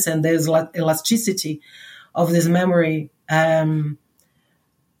sense, and there's elasticity of this memory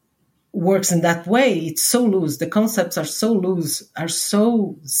works in that way. It's so loose. The concepts are so loose,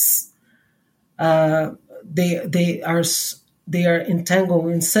 they are entangled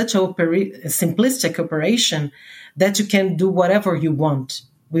in such a simplistic operation that you can do whatever you want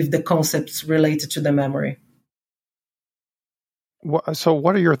with the concepts related to the memory. So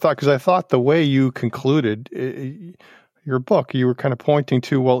what are your thoughts? Because I thought the way you concluded your book, you were kind of pointing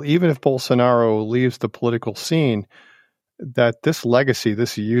to, well, even if Bolsonaro leaves the political scene, that this legacy,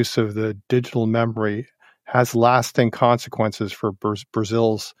 this use of the digital memory, has lasting consequences for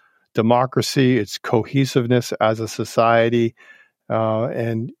Brazil's democracy, its cohesiveness as a society,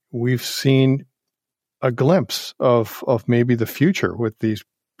 and we've seen a glimpse of maybe the future with these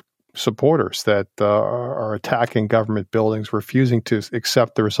supporters that are attacking government buildings, refusing to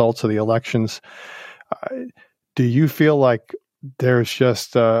accept the results of the elections. Do you feel like there's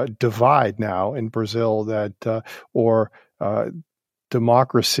just a divide now in Brazil that, or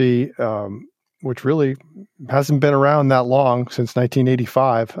democracy, which really hasn't been around that long, since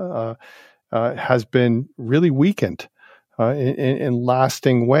 1985, has been really weakened in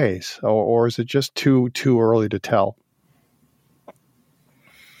lasting ways, or is it just too early to tell?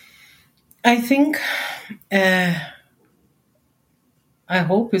 I think, I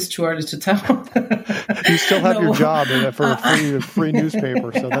hope it's too early to tell. You still have your job for a free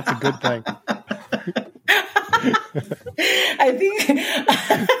newspaper, so that's a good thing. I think,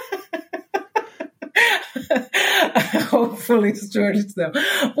 hopefully it's too early to tell.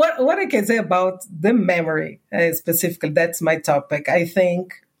 What I can say about the memory, specifically, that's my topic. I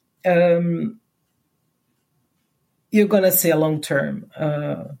think you're going to see a long-term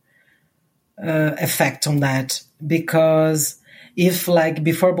effect on that, because if, like,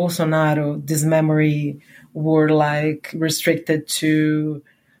 before Bolsonaro, this memory were like restricted to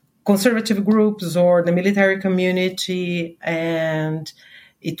conservative groups or the military community, and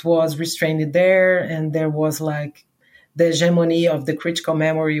it was restrained there, and there was like the hegemony of the critical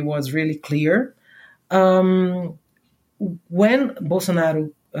memory was really clear. When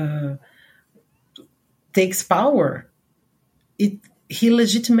Bolsonaro takes power, he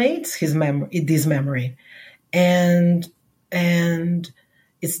legitimates this memory, and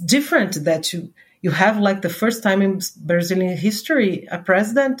it's different that you have, like, the first time in Brazilian history a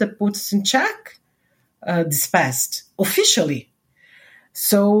president that puts in check this past officially.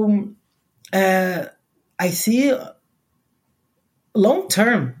 So I see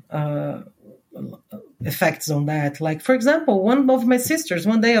long-term effects on that. Like, for example, one of my sisters,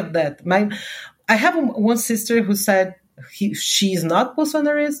 one day of that, I have one sister who said she's not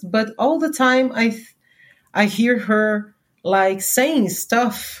Bolsonarist, but all the time I hear her like saying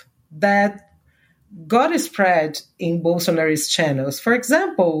stuff that got spread in Bolsonarist channels. For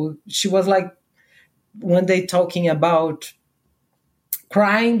example, she was like one day talking about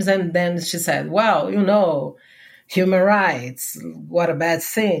crimes, and then she said, well, human rights, what a bad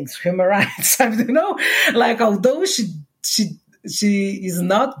thing, human rights. Like, although she is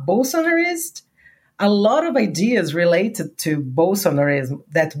not Bolsonarist, a lot of ideas related to Bolsonarism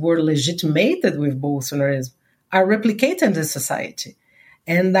that were legitimated with Bolsonarism are replicated in the society.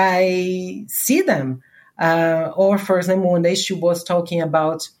 And I see them. Or, for example, one day she was talking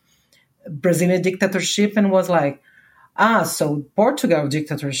about Brazilian dictatorship and was like, so Portugal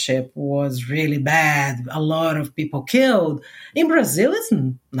dictatorship was really bad. A lot of people killed. In Brazil, it's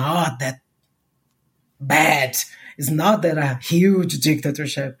not that bad. It's not that a huge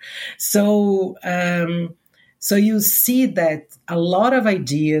dictatorship. So you see that a lot of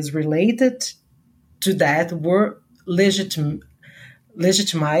ideas related to that were legitimized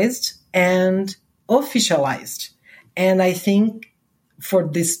and officialized. And I think for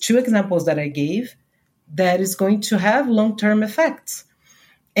these two examples that I gave, that is going to have long-term effects.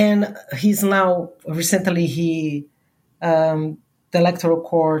 And he's now, recently, the Electoral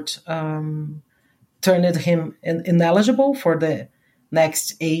Court turned him ineligible for the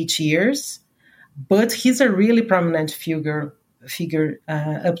next 8 years. But he's a really prominent figure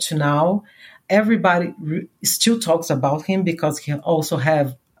up to now. Everybody still talks about him because he also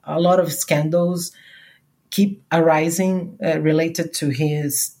have a lot of scandals keep arising related to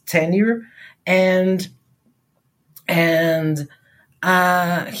his tenure. And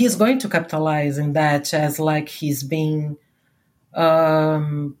he's going to capitalize in that, as like he's being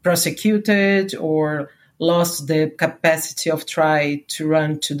prosecuted or lost the capacity of try to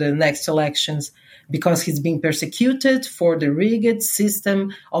run to the next elections because he's being persecuted for the rigged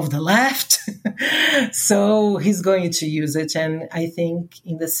system of the left. So he's going to use it. And I think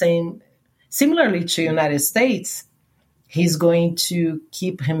similarly to United States, he's going to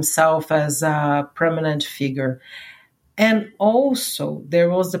keep himself as a prominent figure. And also, there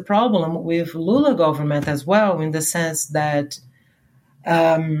was the problem with Lula government as well, in the sense that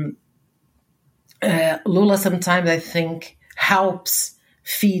Lula sometimes, I think, helps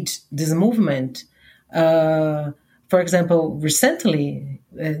feed this movement. For example, recently,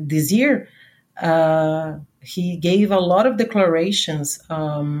 this year, he gave a lot of declarations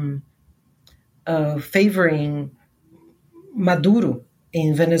favoring Maduro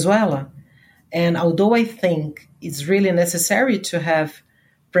in Venezuela. And although I think it's really necessary to have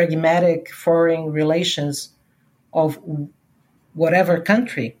pragmatic foreign relations of whatever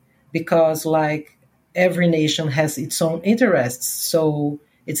country, because like every nation has its own interests, so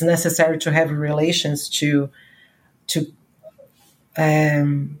it's necessary to have relations to the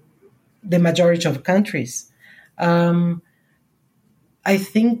majority of countries. I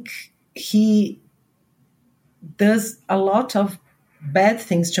think he does a lot of bad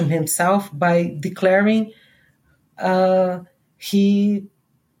things to himself by declaring he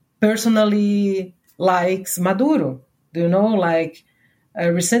personally likes Maduro. Do you know, like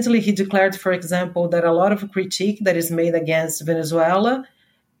recently he declared, for example, that a lot of critique that is made against Venezuela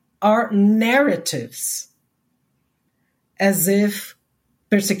are narratives, as if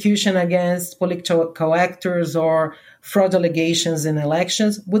persecution against political actors or fraud allegations in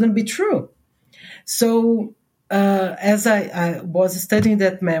elections wouldn't be true. So as I was studying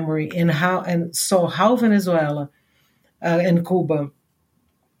that memory and saw how Venezuela and Cuba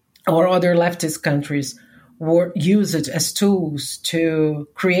or other leftist countries were used as tools to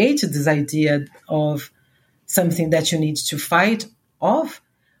create this idea of something that you need to fight off,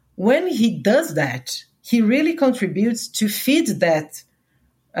 when he does that, he really contributes to feed that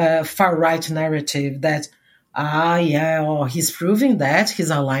far-right narrative that, he's proving that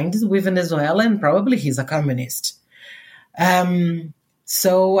he's aligned with Venezuela and probably he's a communist.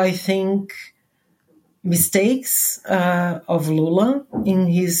 So I think mistakes of Lula in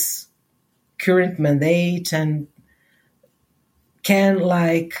his current mandate and can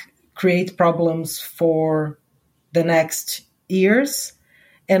create problems for the next years,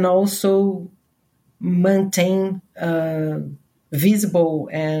 and also maintain visible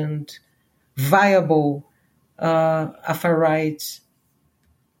and viable a far-right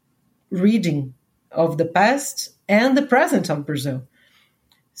reading of the past and the present of Brazil.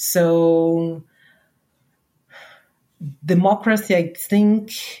 So democracy, I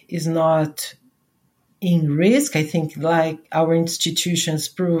think, is not in risk. I think, like our institutions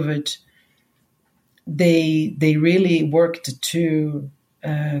prove it, they really worked to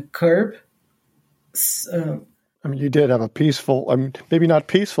curb. You did have a peaceful, maybe not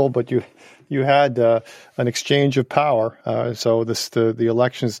peaceful, but you had an exchange of power. So the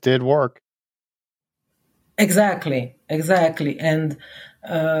elections did work. Exactly. And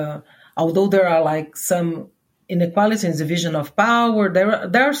although there are some inequality and division of power,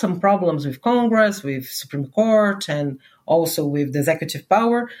 there are some problems with Congress, with Supreme Court, and also with the executive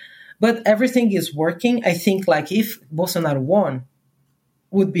power. But everything is working. I think if Bolsonaro won,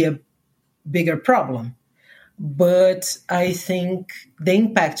 would be a bigger problem. But I think the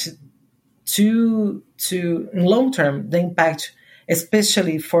impact in long term, the impact,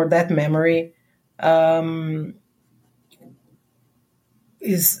 especially for that memory,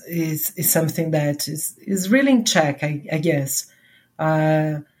 is something that is really in check, I guess.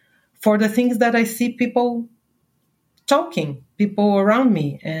 For the things that I see people around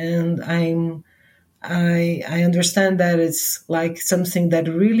me, and I understand that it's something that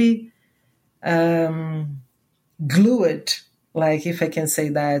really glued, if I can say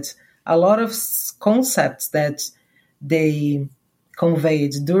that, a lot of concepts that they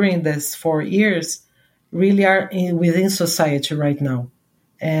conveyed during this 4 years really are within society right now.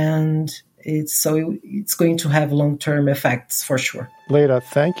 And it's going to have long-term effects for sure. Leda,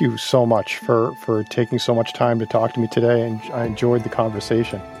 thank you so much for taking so much time to talk to me today, and I enjoyed the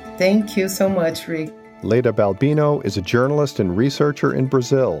conversation. Thank you so much, Rick. Leda Balbino is a journalist and researcher in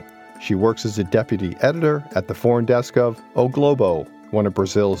Brazil. She works as a deputy editor at the foreign desk of O Globo, one of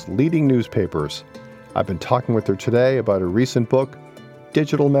Brazil's leading newspapers. I've been talking with her today about her recent book,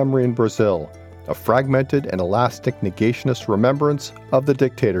 Digital Memory in Brazil, a fragmented and elastic negationist remembrance of the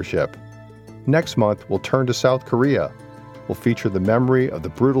dictatorship. Next month, we'll turn to South Korea. We'll feature the memory of the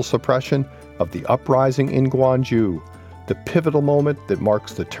brutal suppression of the uprising in Gwangju, the pivotal moment that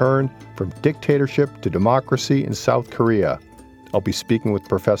marks the turn from dictatorship to democracy in South Korea. I'll be speaking with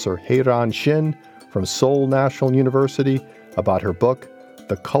Professor Hae-ran Shin from Seoul National University about her book,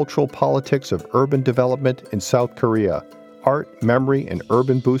 The Cultural Politics of Urban Development in South Korea, Art, Memory, and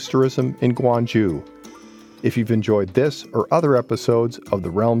Urban Boosterism in Gwangju. If you've enjoyed this or other episodes of the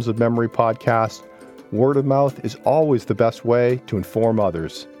Realms of Memory podcast, word of mouth is always the best way to inform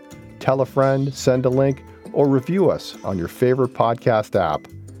others. Tell a friend, send a link, or review us on your favorite podcast app.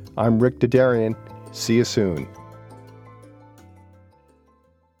 I'm Rick Dadarian. See you soon.